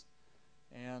appears,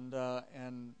 and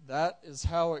that is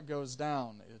how it goes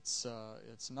down. It's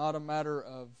not a matter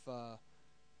of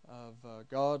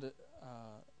God,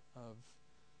 of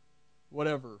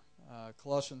whatever.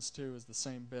 Colossians 2 is the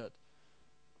same bit.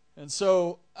 And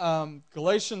so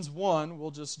Galatians 1,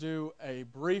 we'll just do a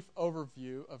brief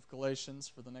overview of Galatians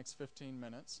for the next 15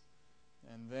 minutes.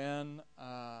 And then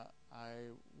I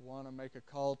want to make a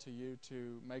call to you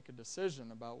to make a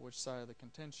decision about which side of the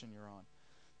contention you're on.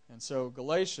 And so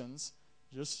Galatians,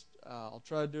 I'll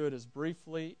try to do it as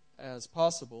briefly as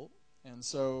possible. And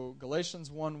so Galatians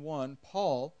 1:1,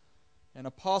 Paul, an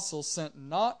apostle sent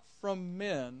not from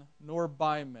men nor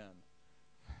by men.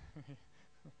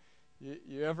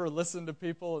 You ever listen to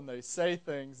people and they say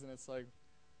things and it's like,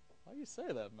 why do you say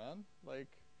that, man? Like,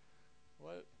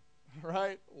 what?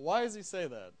 Right? Why does he say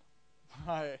that?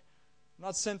 I'm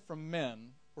not sent from men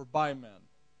or by men.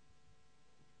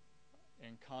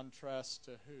 In contrast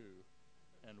to who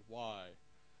and why?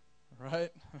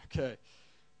 Right? Okay.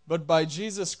 But by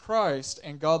Jesus Christ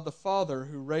and God the Father,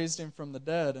 who raised him from the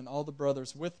dead, and all the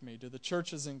brothers with me, to the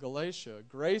churches in Galatia,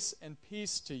 grace and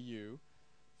peace to you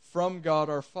from God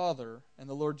our Father and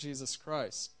the Lord Jesus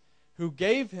Christ, who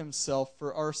gave himself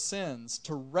for our sins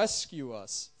to rescue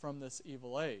us from this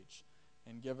evil age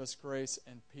and give us grace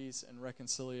and peace and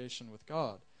reconciliation with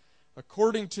God,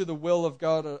 according to the will of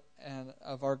God and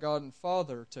of our God and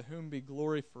Father, to whom be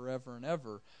glory forever and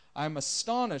ever. I am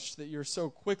astonished that you're so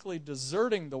quickly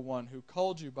deserting the one who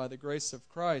called you by the grace of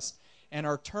Christ and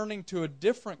are turning to a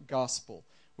different gospel,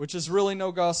 which is really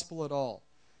no gospel at all.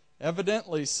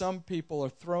 Evidently, some people are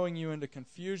throwing you into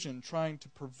confusion, trying to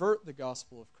pervert the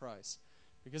gospel of Christ.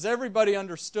 Because everybody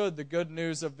understood the good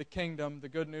news of the kingdom, the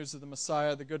good news of the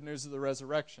Messiah, the good news of the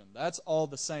resurrection. That's all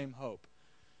the same hope.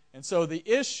 And so the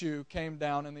issue came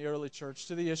down in the early church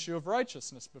to the issue of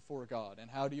righteousness before God.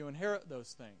 And how do you inherit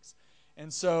those things?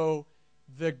 And so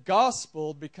the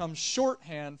gospel becomes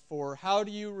shorthand for how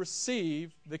do you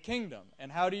receive the kingdom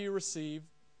and how do you receive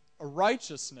a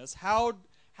righteousness. How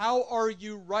are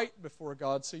you right before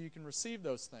God so you can receive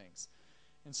those things?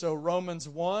 And so Romans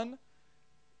 1,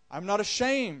 I'm not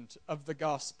ashamed of the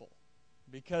gospel,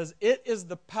 because it is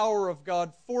the power of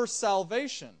God for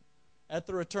salvation at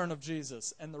the return of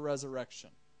Jesus and the resurrection,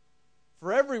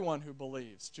 for everyone who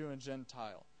believes, Jew and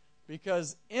Gentile,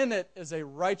 because in it is a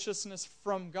righteousness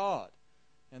from God.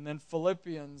 And then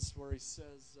Colossians, where he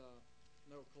says,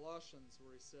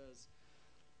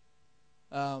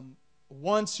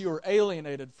 once you were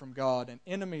alienated from God and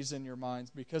enemies in your minds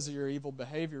because of your evil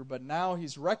behavior, but now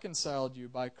he's reconciled you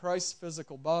by Christ's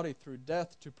physical body through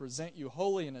death to present you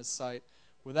holy in his sight,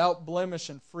 without blemish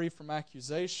and free from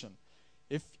accusation.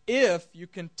 If you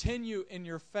continue in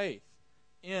your faith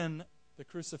in the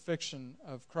crucifixion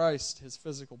of Christ, his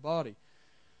physical body,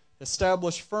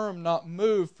 established firm, not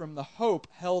moved from the hope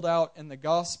held out in the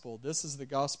gospel. This is the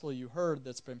gospel you heard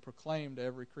that's been proclaimed to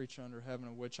every creature under heaven,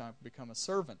 of which I've become a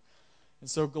servant. And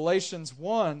so Galatians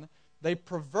 1, they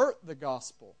pervert the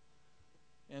gospel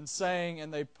in saying,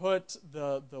 and they put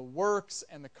the works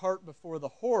and the cart before the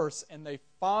horse, and they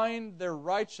find their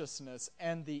righteousness,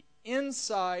 and the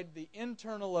inside, the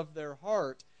internal of their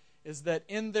heart, is that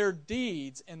in their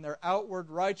deeds, in their outward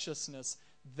righteousness,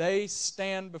 they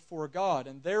stand before God.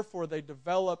 And therefore they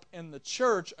develop in the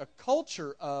church a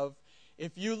culture of,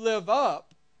 if you live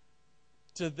up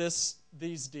to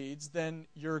these deeds, then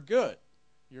you're good.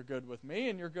 You're good with me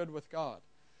and you're good with God.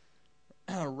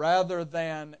 Rather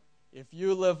than, if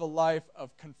you live a life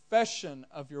of confession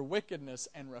of your wickedness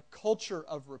and a culture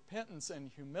of repentance and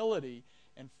humility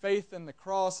and faith in the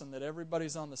cross, and that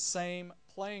everybody's on the same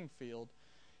playing field,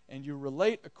 and you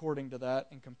relate according to that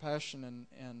in compassion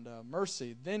and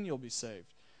mercy, then you'll be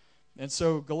saved. And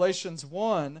so Galatians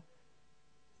 1,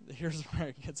 here's where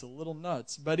it gets a little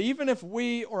nuts. But even if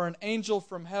we or an angel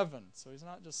from heaven, so he's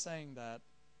not just saying that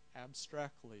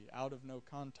abstractly, out of no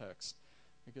context,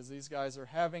 because these guys are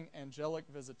having angelic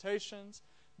visitations,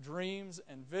 dreams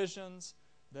and visions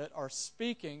that are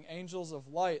speaking, angels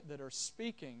of light that are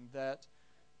speaking that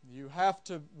you have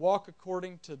to walk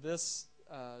according to this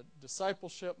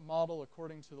discipleship model,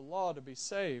 according to the law, to be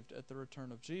saved at the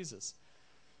return of Jesus.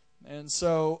 And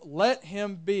so let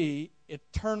him be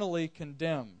eternally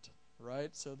condemned,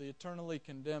 right? So the eternally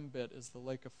condemned bit is the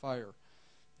lake of fire.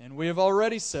 And we have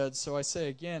already said, so I say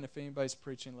again, if anybody's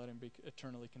preaching, let him be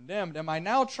eternally condemned. Am I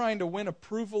now trying to win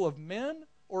approval of men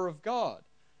or of God?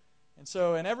 And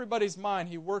so in everybody's mind,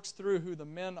 he works through who the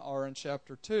men are in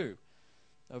chapter 2.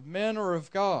 Of men or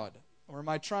of God? Or am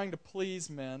I trying to please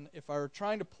men? If I were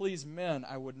trying to please men,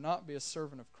 I would not be a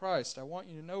servant of Christ. I want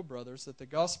you to know, brothers, that the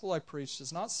gospel I preached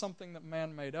is not something that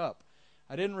man made up.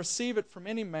 I didn't receive it from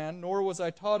any man, nor was I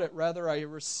taught it. Rather, I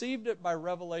received it by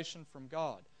revelation from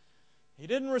God. He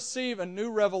didn't receive a new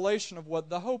revelation of what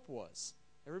the hope was.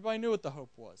 Everybody knew what the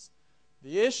hope was.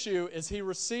 The issue is he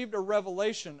received a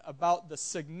revelation about the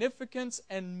significance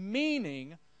and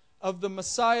meaning of the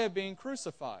Messiah being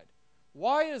crucified.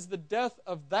 Why is the death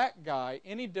of that guy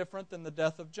any different than the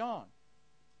death of John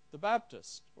the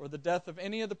Baptist or the death of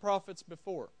any of the prophets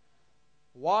before?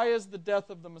 Why is the death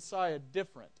of the Messiah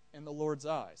different in the Lord's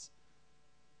eyes?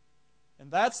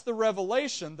 And that's the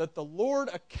revelation, that the Lord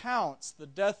accounts the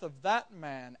death of that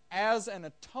man as an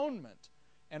atonement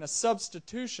and a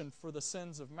substitution for the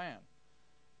sins of man,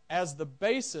 as the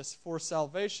basis for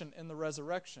salvation in the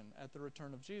resurrection at the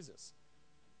return of Jesus.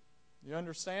 You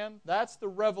understand? That's the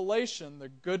revelation, the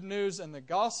good news and the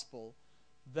gospel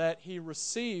that he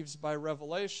receives by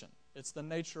revelation. It's the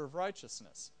nature of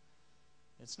righteousness.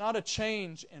 It's not a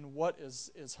change in what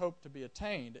is hoped to be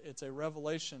attained. It's a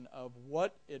revelation of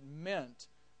what it meant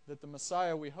that the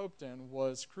Messiah we hoped in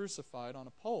was crucified on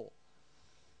a pole.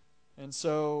 And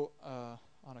so,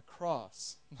 on a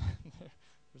cross.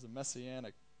 There's a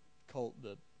Messianic cult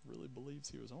that really believes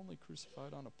he was only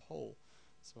crucified on a pole.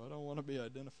 So I don't want to be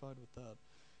identified with that.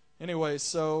 Anyway,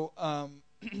 so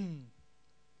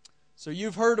so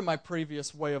you've heard of my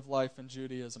previous way of life in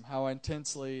Judaism, how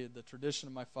intensely the tradition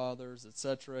of my fathers,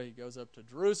 etc. He goes up to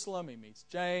Jerusalem, he meets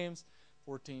James.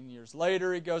 14 years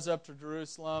later, he goes up to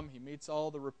Jerusalem. He meets all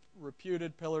the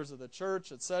reputed pillars of the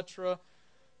church, etc.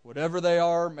 Whatever they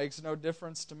are makes no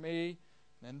difference to me.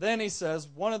 And then he says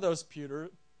one of those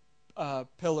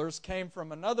pillars came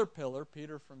from another pillar,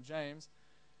 Peter from James,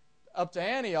 up to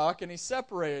Antioch, and he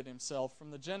separated himself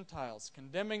from the Gentiles,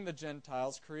 condemning the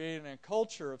Gentiles, creating a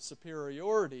culture of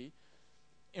superiority,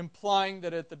 implying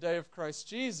that at the day of Christ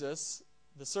Jesus,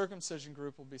 the circumcision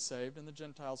group will be saved and the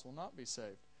Gentiles will not be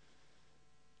saved.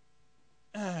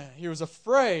 he was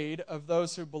afraid of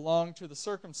those who belonged to the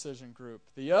circumcision group.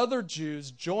 The other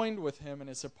Jews joined with him in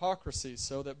his hypocrisy,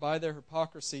 so that by their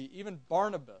hypocrisy even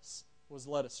Barnabas was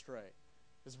led astray.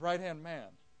 His right-hand man,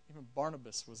 even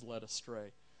Barnabas was led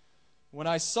astray. When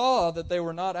I saw that they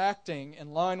were not acting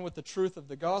in line with the truth of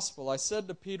the gospel, I said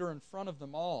to Peter in front of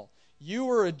them all, "You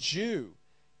are a Jew,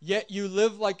 yet you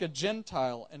live like a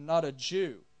Gentile and not a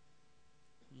Jew.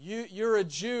 You're a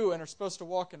Jew and are supposed to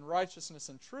walk in righteousness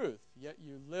and truth, yet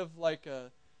you live like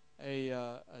a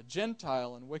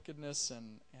Gentile in wickedness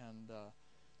and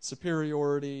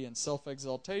superiority and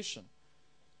self-exaltation.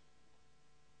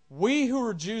 We who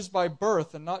are Jews by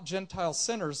birth and not Gentile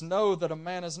sinners know that a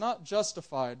man is not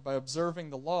justified by observing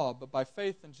the law, but by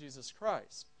faith in Jesus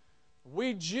Christ.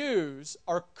 We Jews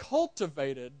are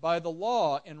cultivated by the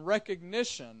law in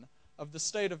recognition of the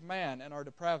state of man and our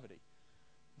depravity.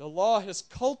 The law has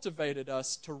cultivated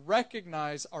us to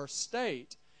recognize our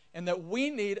state and that we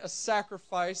need a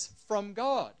sacrifice from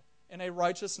God and a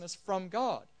righteousness from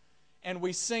God. And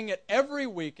we sing it every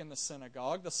week in the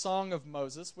synagogue, the Song of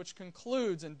Moses, which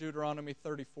concludes in Deuteronomy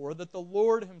 34 that the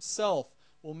Lord himself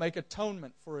will make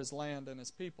atonement for his land and his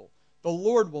people. The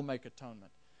Lord will make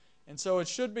atonement. And so it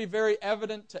should be very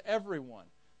evident to everyone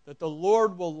that the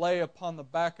Lord will lay upon the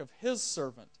back of his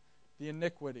servant the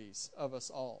iniquities of us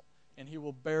all, and he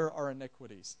will bear our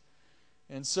iniquities.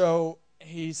 And so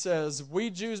he says,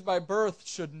 we Jews by birth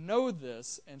should know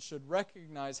this and should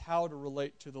recognize how to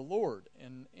relate to the Lord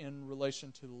in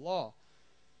relation to the law.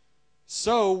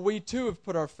 So we too have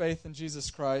put our faith in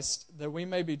Jesus Christ, that we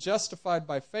may be justified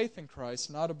by faith in Christ,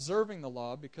 not observing the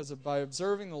law, because by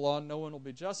observing the law no one will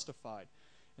be justified.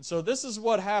 And so this is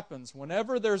what happens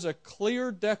whenever there's a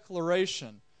clear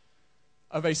declaration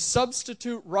of a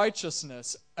substitute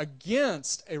righteousness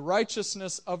against a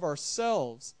righteousness of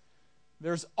ourselves.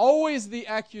 There's always the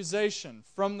accusation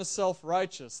from the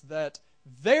self-righteous that,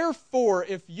 therefore,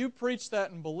 if you preach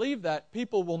that and believe that,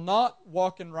 people will not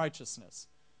walk in righteousness.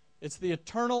 It's the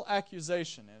eternal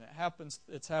accusation, and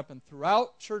it's happened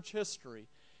throughout church history.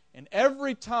 And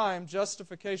every time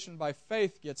justification by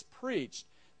faith gets preached,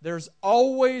 there's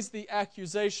always the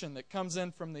accusation that comes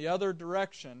in from the other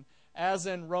direction, as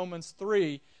in Romans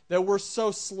 3, that we're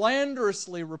so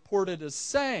slanderously reported as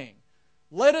saying,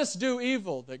 let us do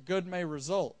evil that good may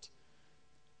result.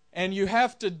 And you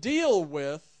have to deal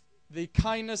with the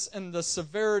kindness and the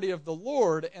severity of the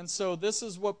Lord, and so this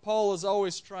is what Paul is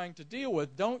always trying to deal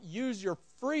with. Don't use your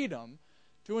freedom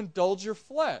to indulge your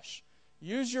flesh.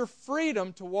 Use your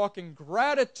freedom to walk in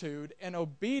gratitude and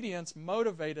obedience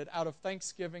motivated out of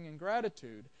thanksgiving and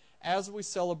gratitude as we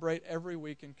celebrate every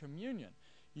week in communion.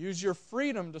 Use your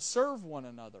freedom to serve one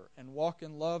another and walk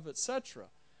in love, etc.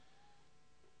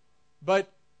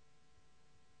 But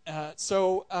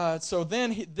so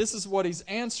then this is what he's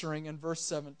answering in verse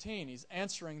 17. He's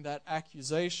answering that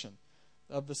accusation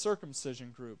of the circumcision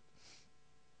group.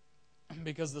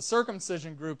 Because the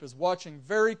circumcision group is watching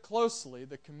very closely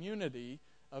the community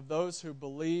of those who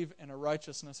believe in a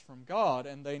righteousness from God,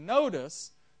 and they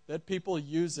notice that people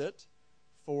use it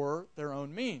for their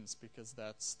own means, because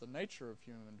that's the nature of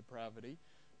human depravity,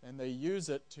 and they use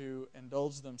it to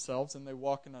indulge themselves, and they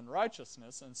walk in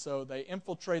unrighteousness, and so they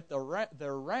infiltrate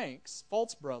their ranks,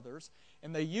 false brothers,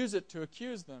 and they use it to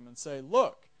accuse them and say,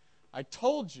 look, I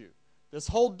told you, this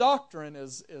whole doctrine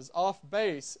is off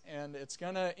base, and it's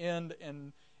going to end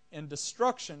in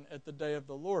destruction at the day of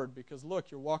the Lord, because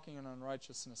look, you're walking in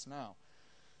unrighteousness now.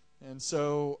 And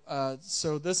so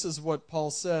this is what Paul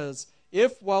says.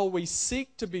 If while we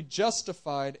seek to be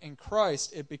justified in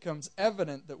Christ, it becomes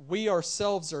evident that we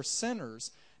ourselves are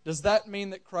sinners, does that mean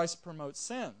that Christ promotes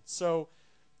sin? So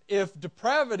if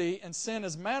depravity and sin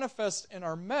is manifest in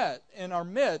our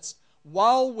midst,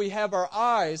 while we have our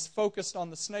eyes focused on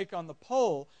the snake on the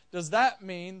pole, does that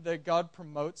mean that God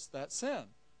promotes that sin?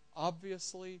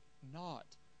 Obviously not.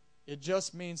 It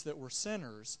just means that we're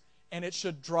sinners, and it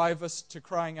should drive us to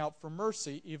crying out for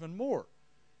mercy even more.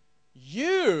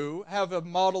 You have a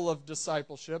model of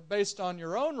discipleship based on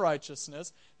your own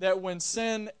righteousness, that when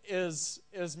sin is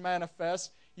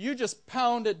manifest, you just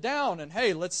pound it down and,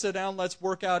 hey, let's sit down, let's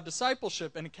work out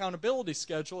discipleship and accountability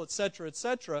schedule,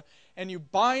 etc., and you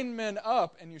bind men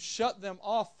up and you shut them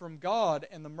off from God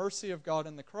and the mercy of God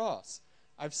in the cross.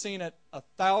 I've seen it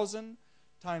 1,000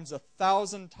 times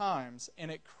 1,000 times, and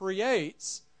it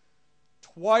creates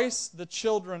twice the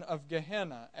children of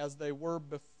Gehenna as they were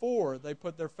before they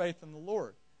put their faith in the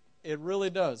Lord. It really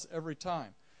does, every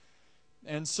time.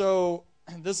 And so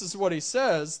this is what he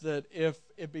says, that if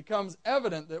it becomes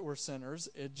evident that we're sinners,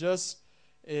 it just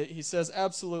He says,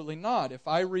 absolutely not. If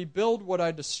I rebuild what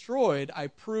I destroyed, I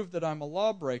prove that I'm a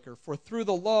lawbreaker. For through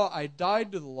the law I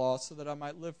died to the law so that I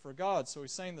might live for God. So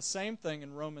he's saying the same thing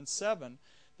in Romans 7,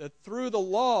 that through the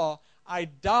law I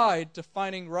died to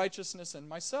finding righteousness in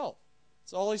myself.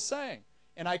 That's all he's saying.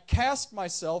 And I cast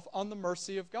myself on the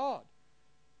mercy of God.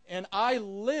 And I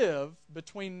live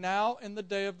between now and the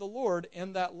day of the Lord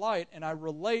in that light, and I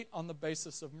relate on the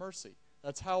basis of mercy.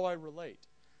 That's how I relate.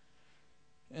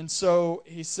 And so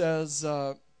he says,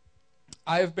 I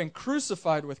have been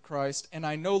crucified with Christ, and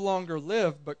I no longer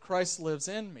live, but Christ lives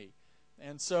in me.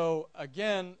 And so,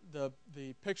 again, the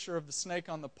picture of the snake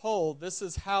on the pole, this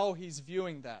is how he's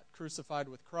viewing that, crucified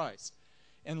with Christ.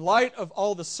 In light of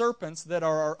all the serpents that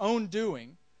are our own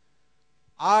doing,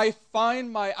 I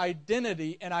find my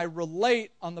identity and I relate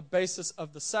on the basis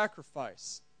of the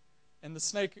sacrifice and the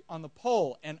snake on the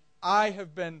pole. And I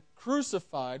have been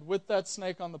crucified with that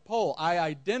snake on the pole. I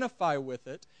identify with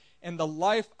it, and the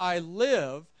life I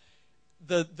live,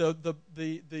 the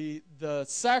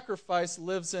sacrifice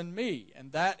lives in me,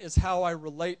 and that is how I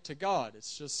relate to God.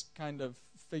 It's just kind of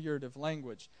figurative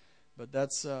language, but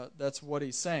that's what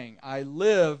he's saying. I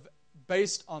live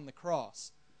based on the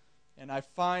cross, and I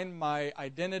find my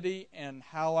identity and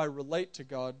how I relate to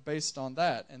God based on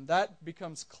that. And that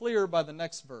becomes clear by the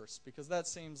next verse, because that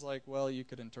seems like, well, you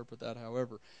could interpret that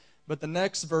however. But the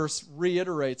next verse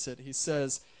reiterates it. He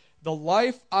says, the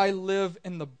life I live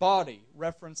in the body,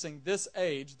 referencing this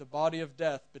age, the body of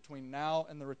death between now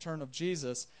and the return of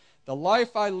Jesus, the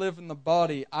life I live in the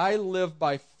body, I live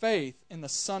by faith in the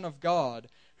Son of God,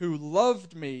 who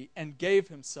loved me and gave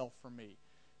himself for me.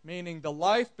 Meaning the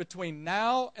life between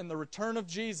now and the return of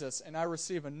Jesus, and I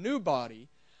receive a new body,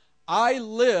 I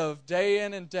live day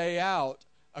in and day out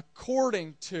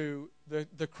according to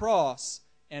the cross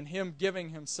and him giving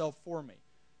himself for me.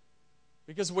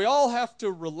 Because we all have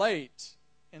to relate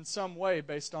in some way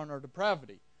based on our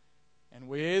depravity. And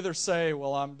we either say,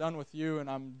 well, I'm done with you, and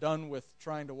I'm done with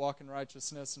trying to walk in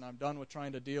righteousness, and I'm done with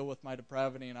trying to deal with my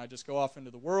depravity, and I just go off into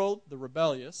the world, the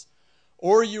rebellious.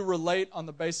 Or you relate on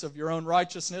the basis of your own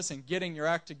righteousness and getting your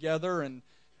act together and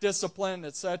discipline,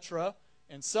 etc.,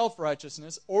 and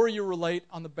self-righteousness. Or you relate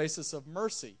on the basis of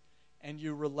mercy, and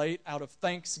you relate out of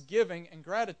thanksgiving and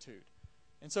gratitude.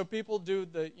 And so people do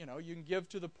you can give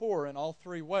to the poor in all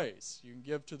three ways. You can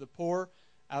give to the poor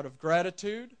out of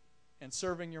gratitude and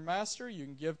serving your master. You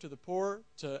can give to the poor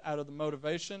out of the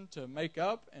motivation to make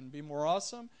up and be more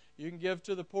awesome. You can give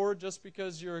to the poor just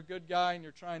because you're a good guy and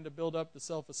you're trying to build up the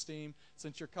self-esteem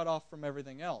since you're cut off from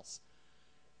everything else.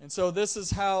 And so this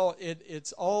is how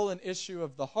it's all an issue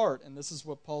of the heart, and this is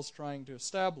what Paul's trying to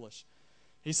establish.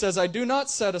 He says, I do not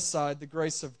set aside the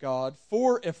grace of God,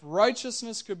 for if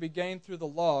righteousness could be gained through the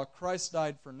law, Christ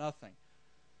died for nothing.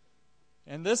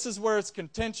 And this is where it's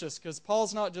contentious, because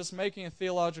Paul's not just making a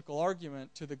theological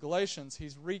argument to the Galatians,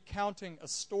 he's recounting a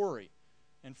story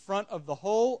in front of the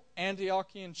whole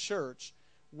Antiochian church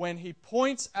when he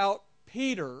points out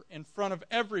Peter in front of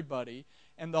everybody,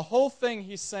 and the whole thing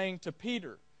he's saying to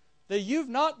Peter, that you've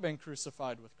not been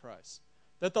crucified with Christ,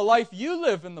 that the life you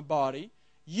live in the body,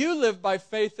 you live by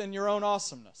faith in your own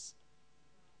awesomeness.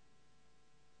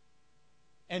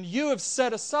 And you have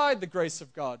set aside the grace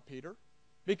of God, Peter,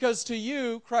 because to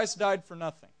you, Christ died for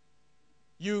nothing.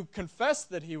 You confess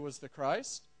that he was the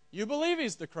Christ. You believe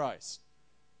he's the Christ.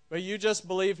 But you just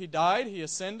believe he died, he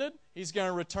ascended, he's going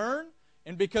to return,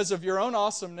 and because of your own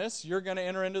awesomeness, you're going to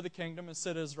enter into the kingdom and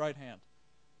sit at his right hand.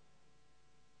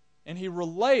 And he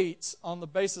relates on the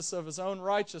basis of his own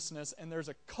righteousness, and there's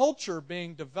a culture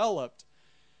being developed.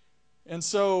 And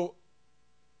so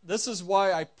this is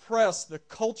why I press the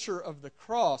culture of the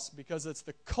cross, because it's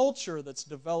the culture that's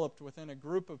developed within a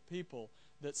group of people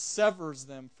that severs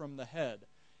them from the head.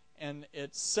 And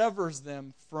it severs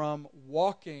them from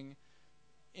walking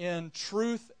in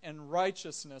truth and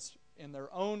righteousness in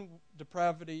their own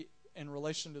depravity in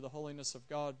relation to the holiness of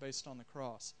God based on the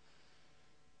cross.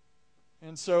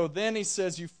 And so then he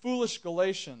says, you foolish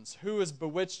Galatians, who has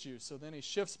bewitched you? So then he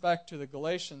shifts back to the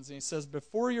Galatians and he says,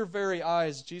 before your very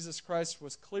eyes, Jesus Christ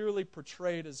was clearly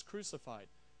portrayed as crucified.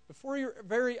 Before your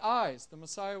very eyes, the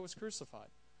Messiah was crucified.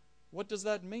 What does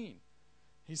that mean?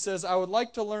 He says, I would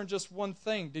like to learn just one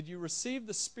thing. Did you receive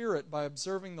the Spirit by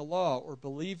observing the law or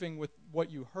believing with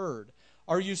what you heard?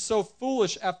 Are you so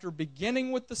foolish after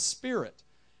beginning with the Spirit,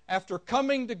 after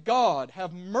coming to God,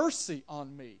 have mercy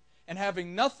on me, and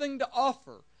having nothing to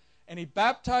offer, and he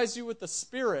baptized you with the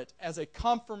Spirit as a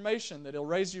confirmation that he'll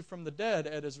raise you from the dead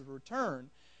at his return,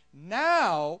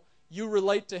 now you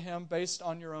relate to him based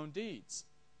on your own deeds.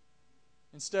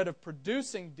 Instead of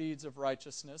producing deeds of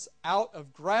righteousness out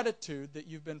of gratitude that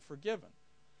you've been forgiven.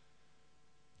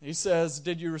 He says,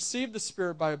 did you receive the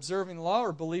Spirit by observing the law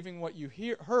or believing what you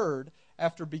heard?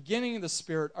 After beginning the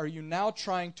Spirit, are you now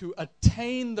trying to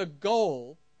attain the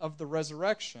goal of the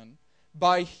resurrection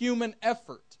by human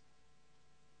effort?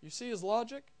 You see his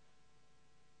logic?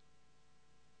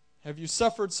 Have you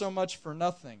suffered so much for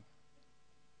nothing?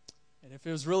 And if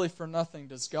it was really for nothing,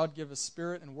 does God give His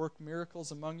Spirit and work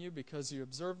miracles among you because you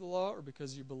observe the law or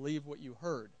because you believe what you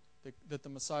heard, that the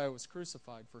Messiah was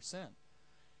crucified for sin?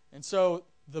 And so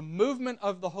the movement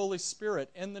of the Holy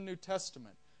Spirit in the New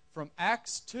Testament from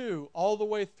Acts 2 all the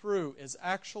way through is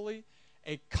actually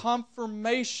a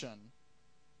confirmation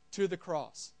to the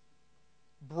cross.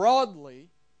 Broadly,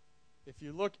 if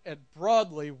you look at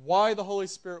broadly why the Holy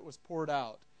Spirit was poured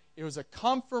out, it was a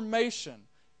confirmation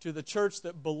to the church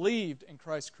that believed in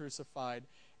Christ crucified,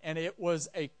 and it was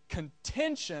a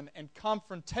contention and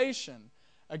confrontation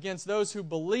against those who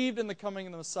believed in the coming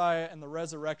of the Messiah and the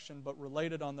resurrection but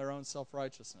related on their own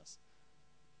self-righteousness.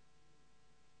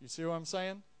 You see what I'm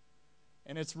saying?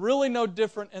 And it's really no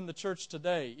different in the church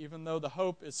today, even though the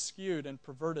hope is skewed and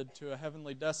perverted to a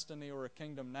heavenly destiny or a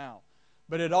kingdom now.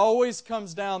 But it always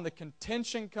comes down, the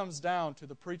contention comes down to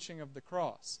the preaching of the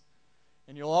cross.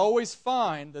 And you'll always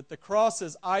find that the cross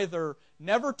is either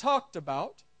never talked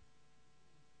about,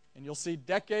 and you'll see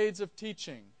decades of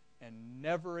teaching and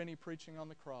never any preaching on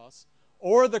the cross,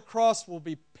 or the cross will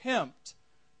be pimped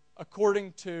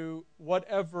according to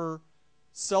whatever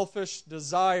selfish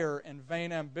desire and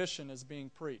vain ambition is being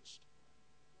preached.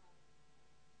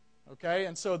 Okay,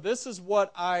 and so this is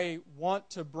what I want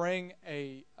to bring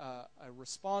a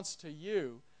response to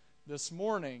you this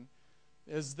morning,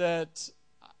 is that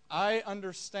I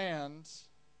understand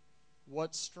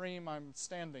what stream I'm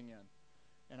standing in.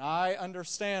 And I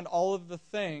understand all of the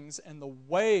things and the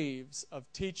waves of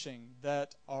teaching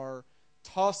that are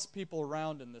tossed people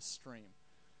around in this stream.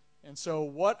 And so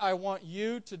what I want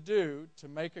you to do to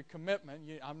make a commitment,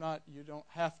 you don't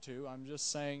have to. I'm just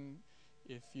saying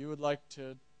if you would like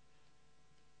to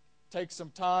take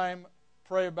some time,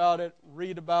 pray about it,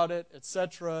 read about it,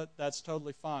 etc., that's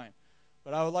totally fine.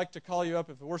 But I would like to call you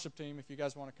up at the worship team if you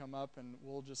guys want to come up, and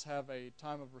we'll just have a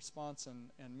time of response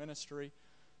and ministry.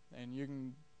 And you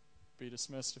can be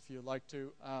dismissed if you'd like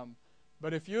to.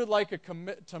 But if you would like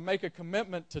to make a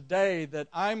commitment today that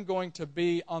I'm going to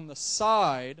be on the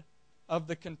side of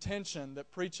the contention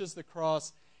that preaches the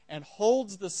cross and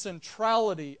holds the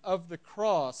centrality of the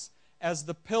cross as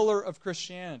the pillar of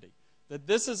Christianity, that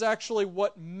this is actually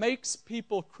what makes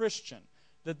people Christian,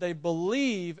 that they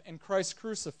believe in Christ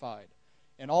crucified.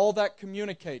 And all that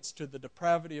communicates to the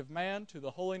depravity of man, to the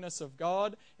holiness of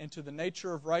God, and to the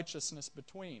nature of righteousness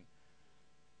between.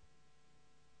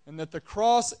 And that the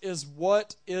cross is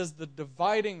what is the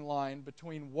dividing line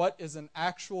between what is an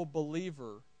actual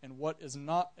believer and what is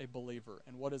not a believer,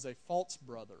 and what is a false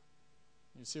brother.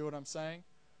 You see what I'm saying?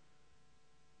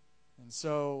 And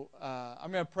so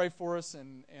I'm going to pray for us,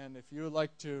 and if you would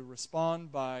like to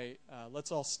respond by,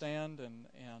 let's all stand, and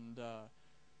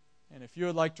if you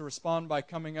would like to respond by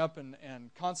coming up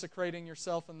and consecrating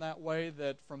yourself in that way,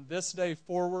 that from this day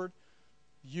forward,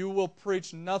 you will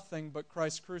preach nothing but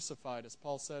Christ crucified, as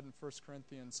Paul said in 1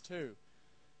 Corinthians 2.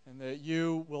 And that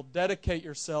you will dedicate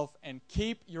yourself and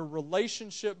keep your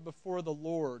relationship before the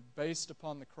Lord based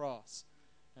upon the cross,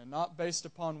 and not based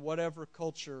upon whatever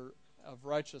culture of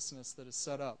righteousness that is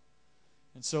set up.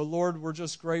 And so, Lord, we're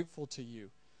just grateful to you.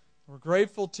 We're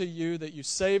grateful to you that you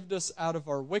saved us out of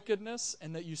our wickedness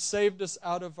and that you saved us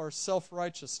out of our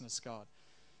self-righteousness, God.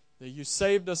 That you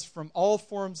saved us from all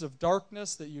forms of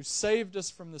darkness, that you saved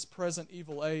us from this present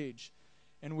evil age.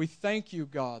 And we thank you,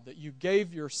 God, that you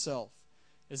gave yourself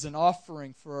as an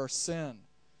offering for our sin.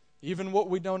 Even what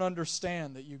we don't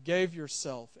understand, that you gave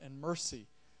yourself in mercy.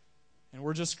 And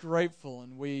we're just grateful,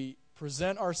 and we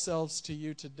present ourselves to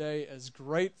you today as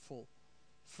grateful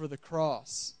for the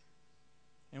cross.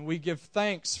 And we give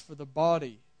thanks for the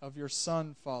body of your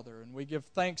Son, Father. And we give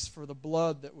thanks for the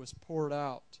blood that was poured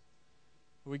out.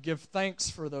 We give thanks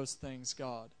for those things,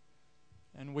 God.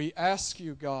 And we ask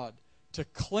you, God, to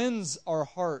cleanse our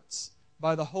hearts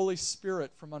by the Holy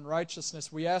Spirit from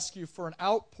unrighteousness. We ask you for an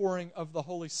outpouring of the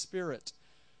Holy Spirit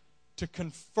to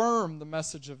confirm the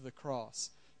message of the cross,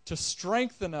 to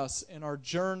strengthen us in our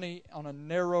journey on a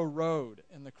narrow road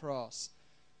in the cross,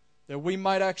 that we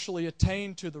might actually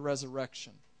attain to the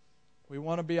resurrection. We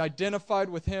want to be identified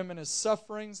with him in his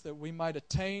sufferings, that we might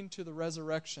attain to the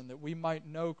resurrection, that we might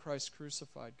know Christ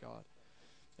crucified, God.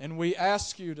 And we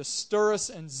ask you to stir us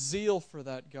in zeal for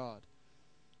that, God.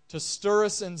 To stir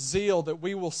us in zeal that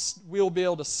we'll be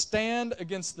able to stand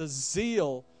against the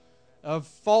zeal of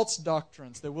false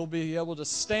doctrines, that we'll be able to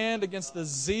stand against the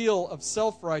zeal of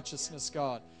self-righteousness,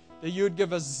 God. That you would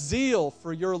give us zeal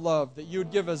for your love, that you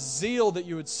would give us zeal, that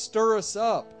you would stir us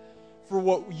up for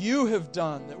what you have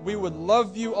done, that we would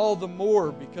love you all the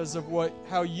more because of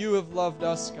how you have loved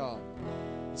us, God.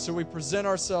 And so we present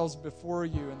ourselves before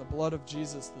you in the blood of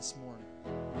Jesus this morning.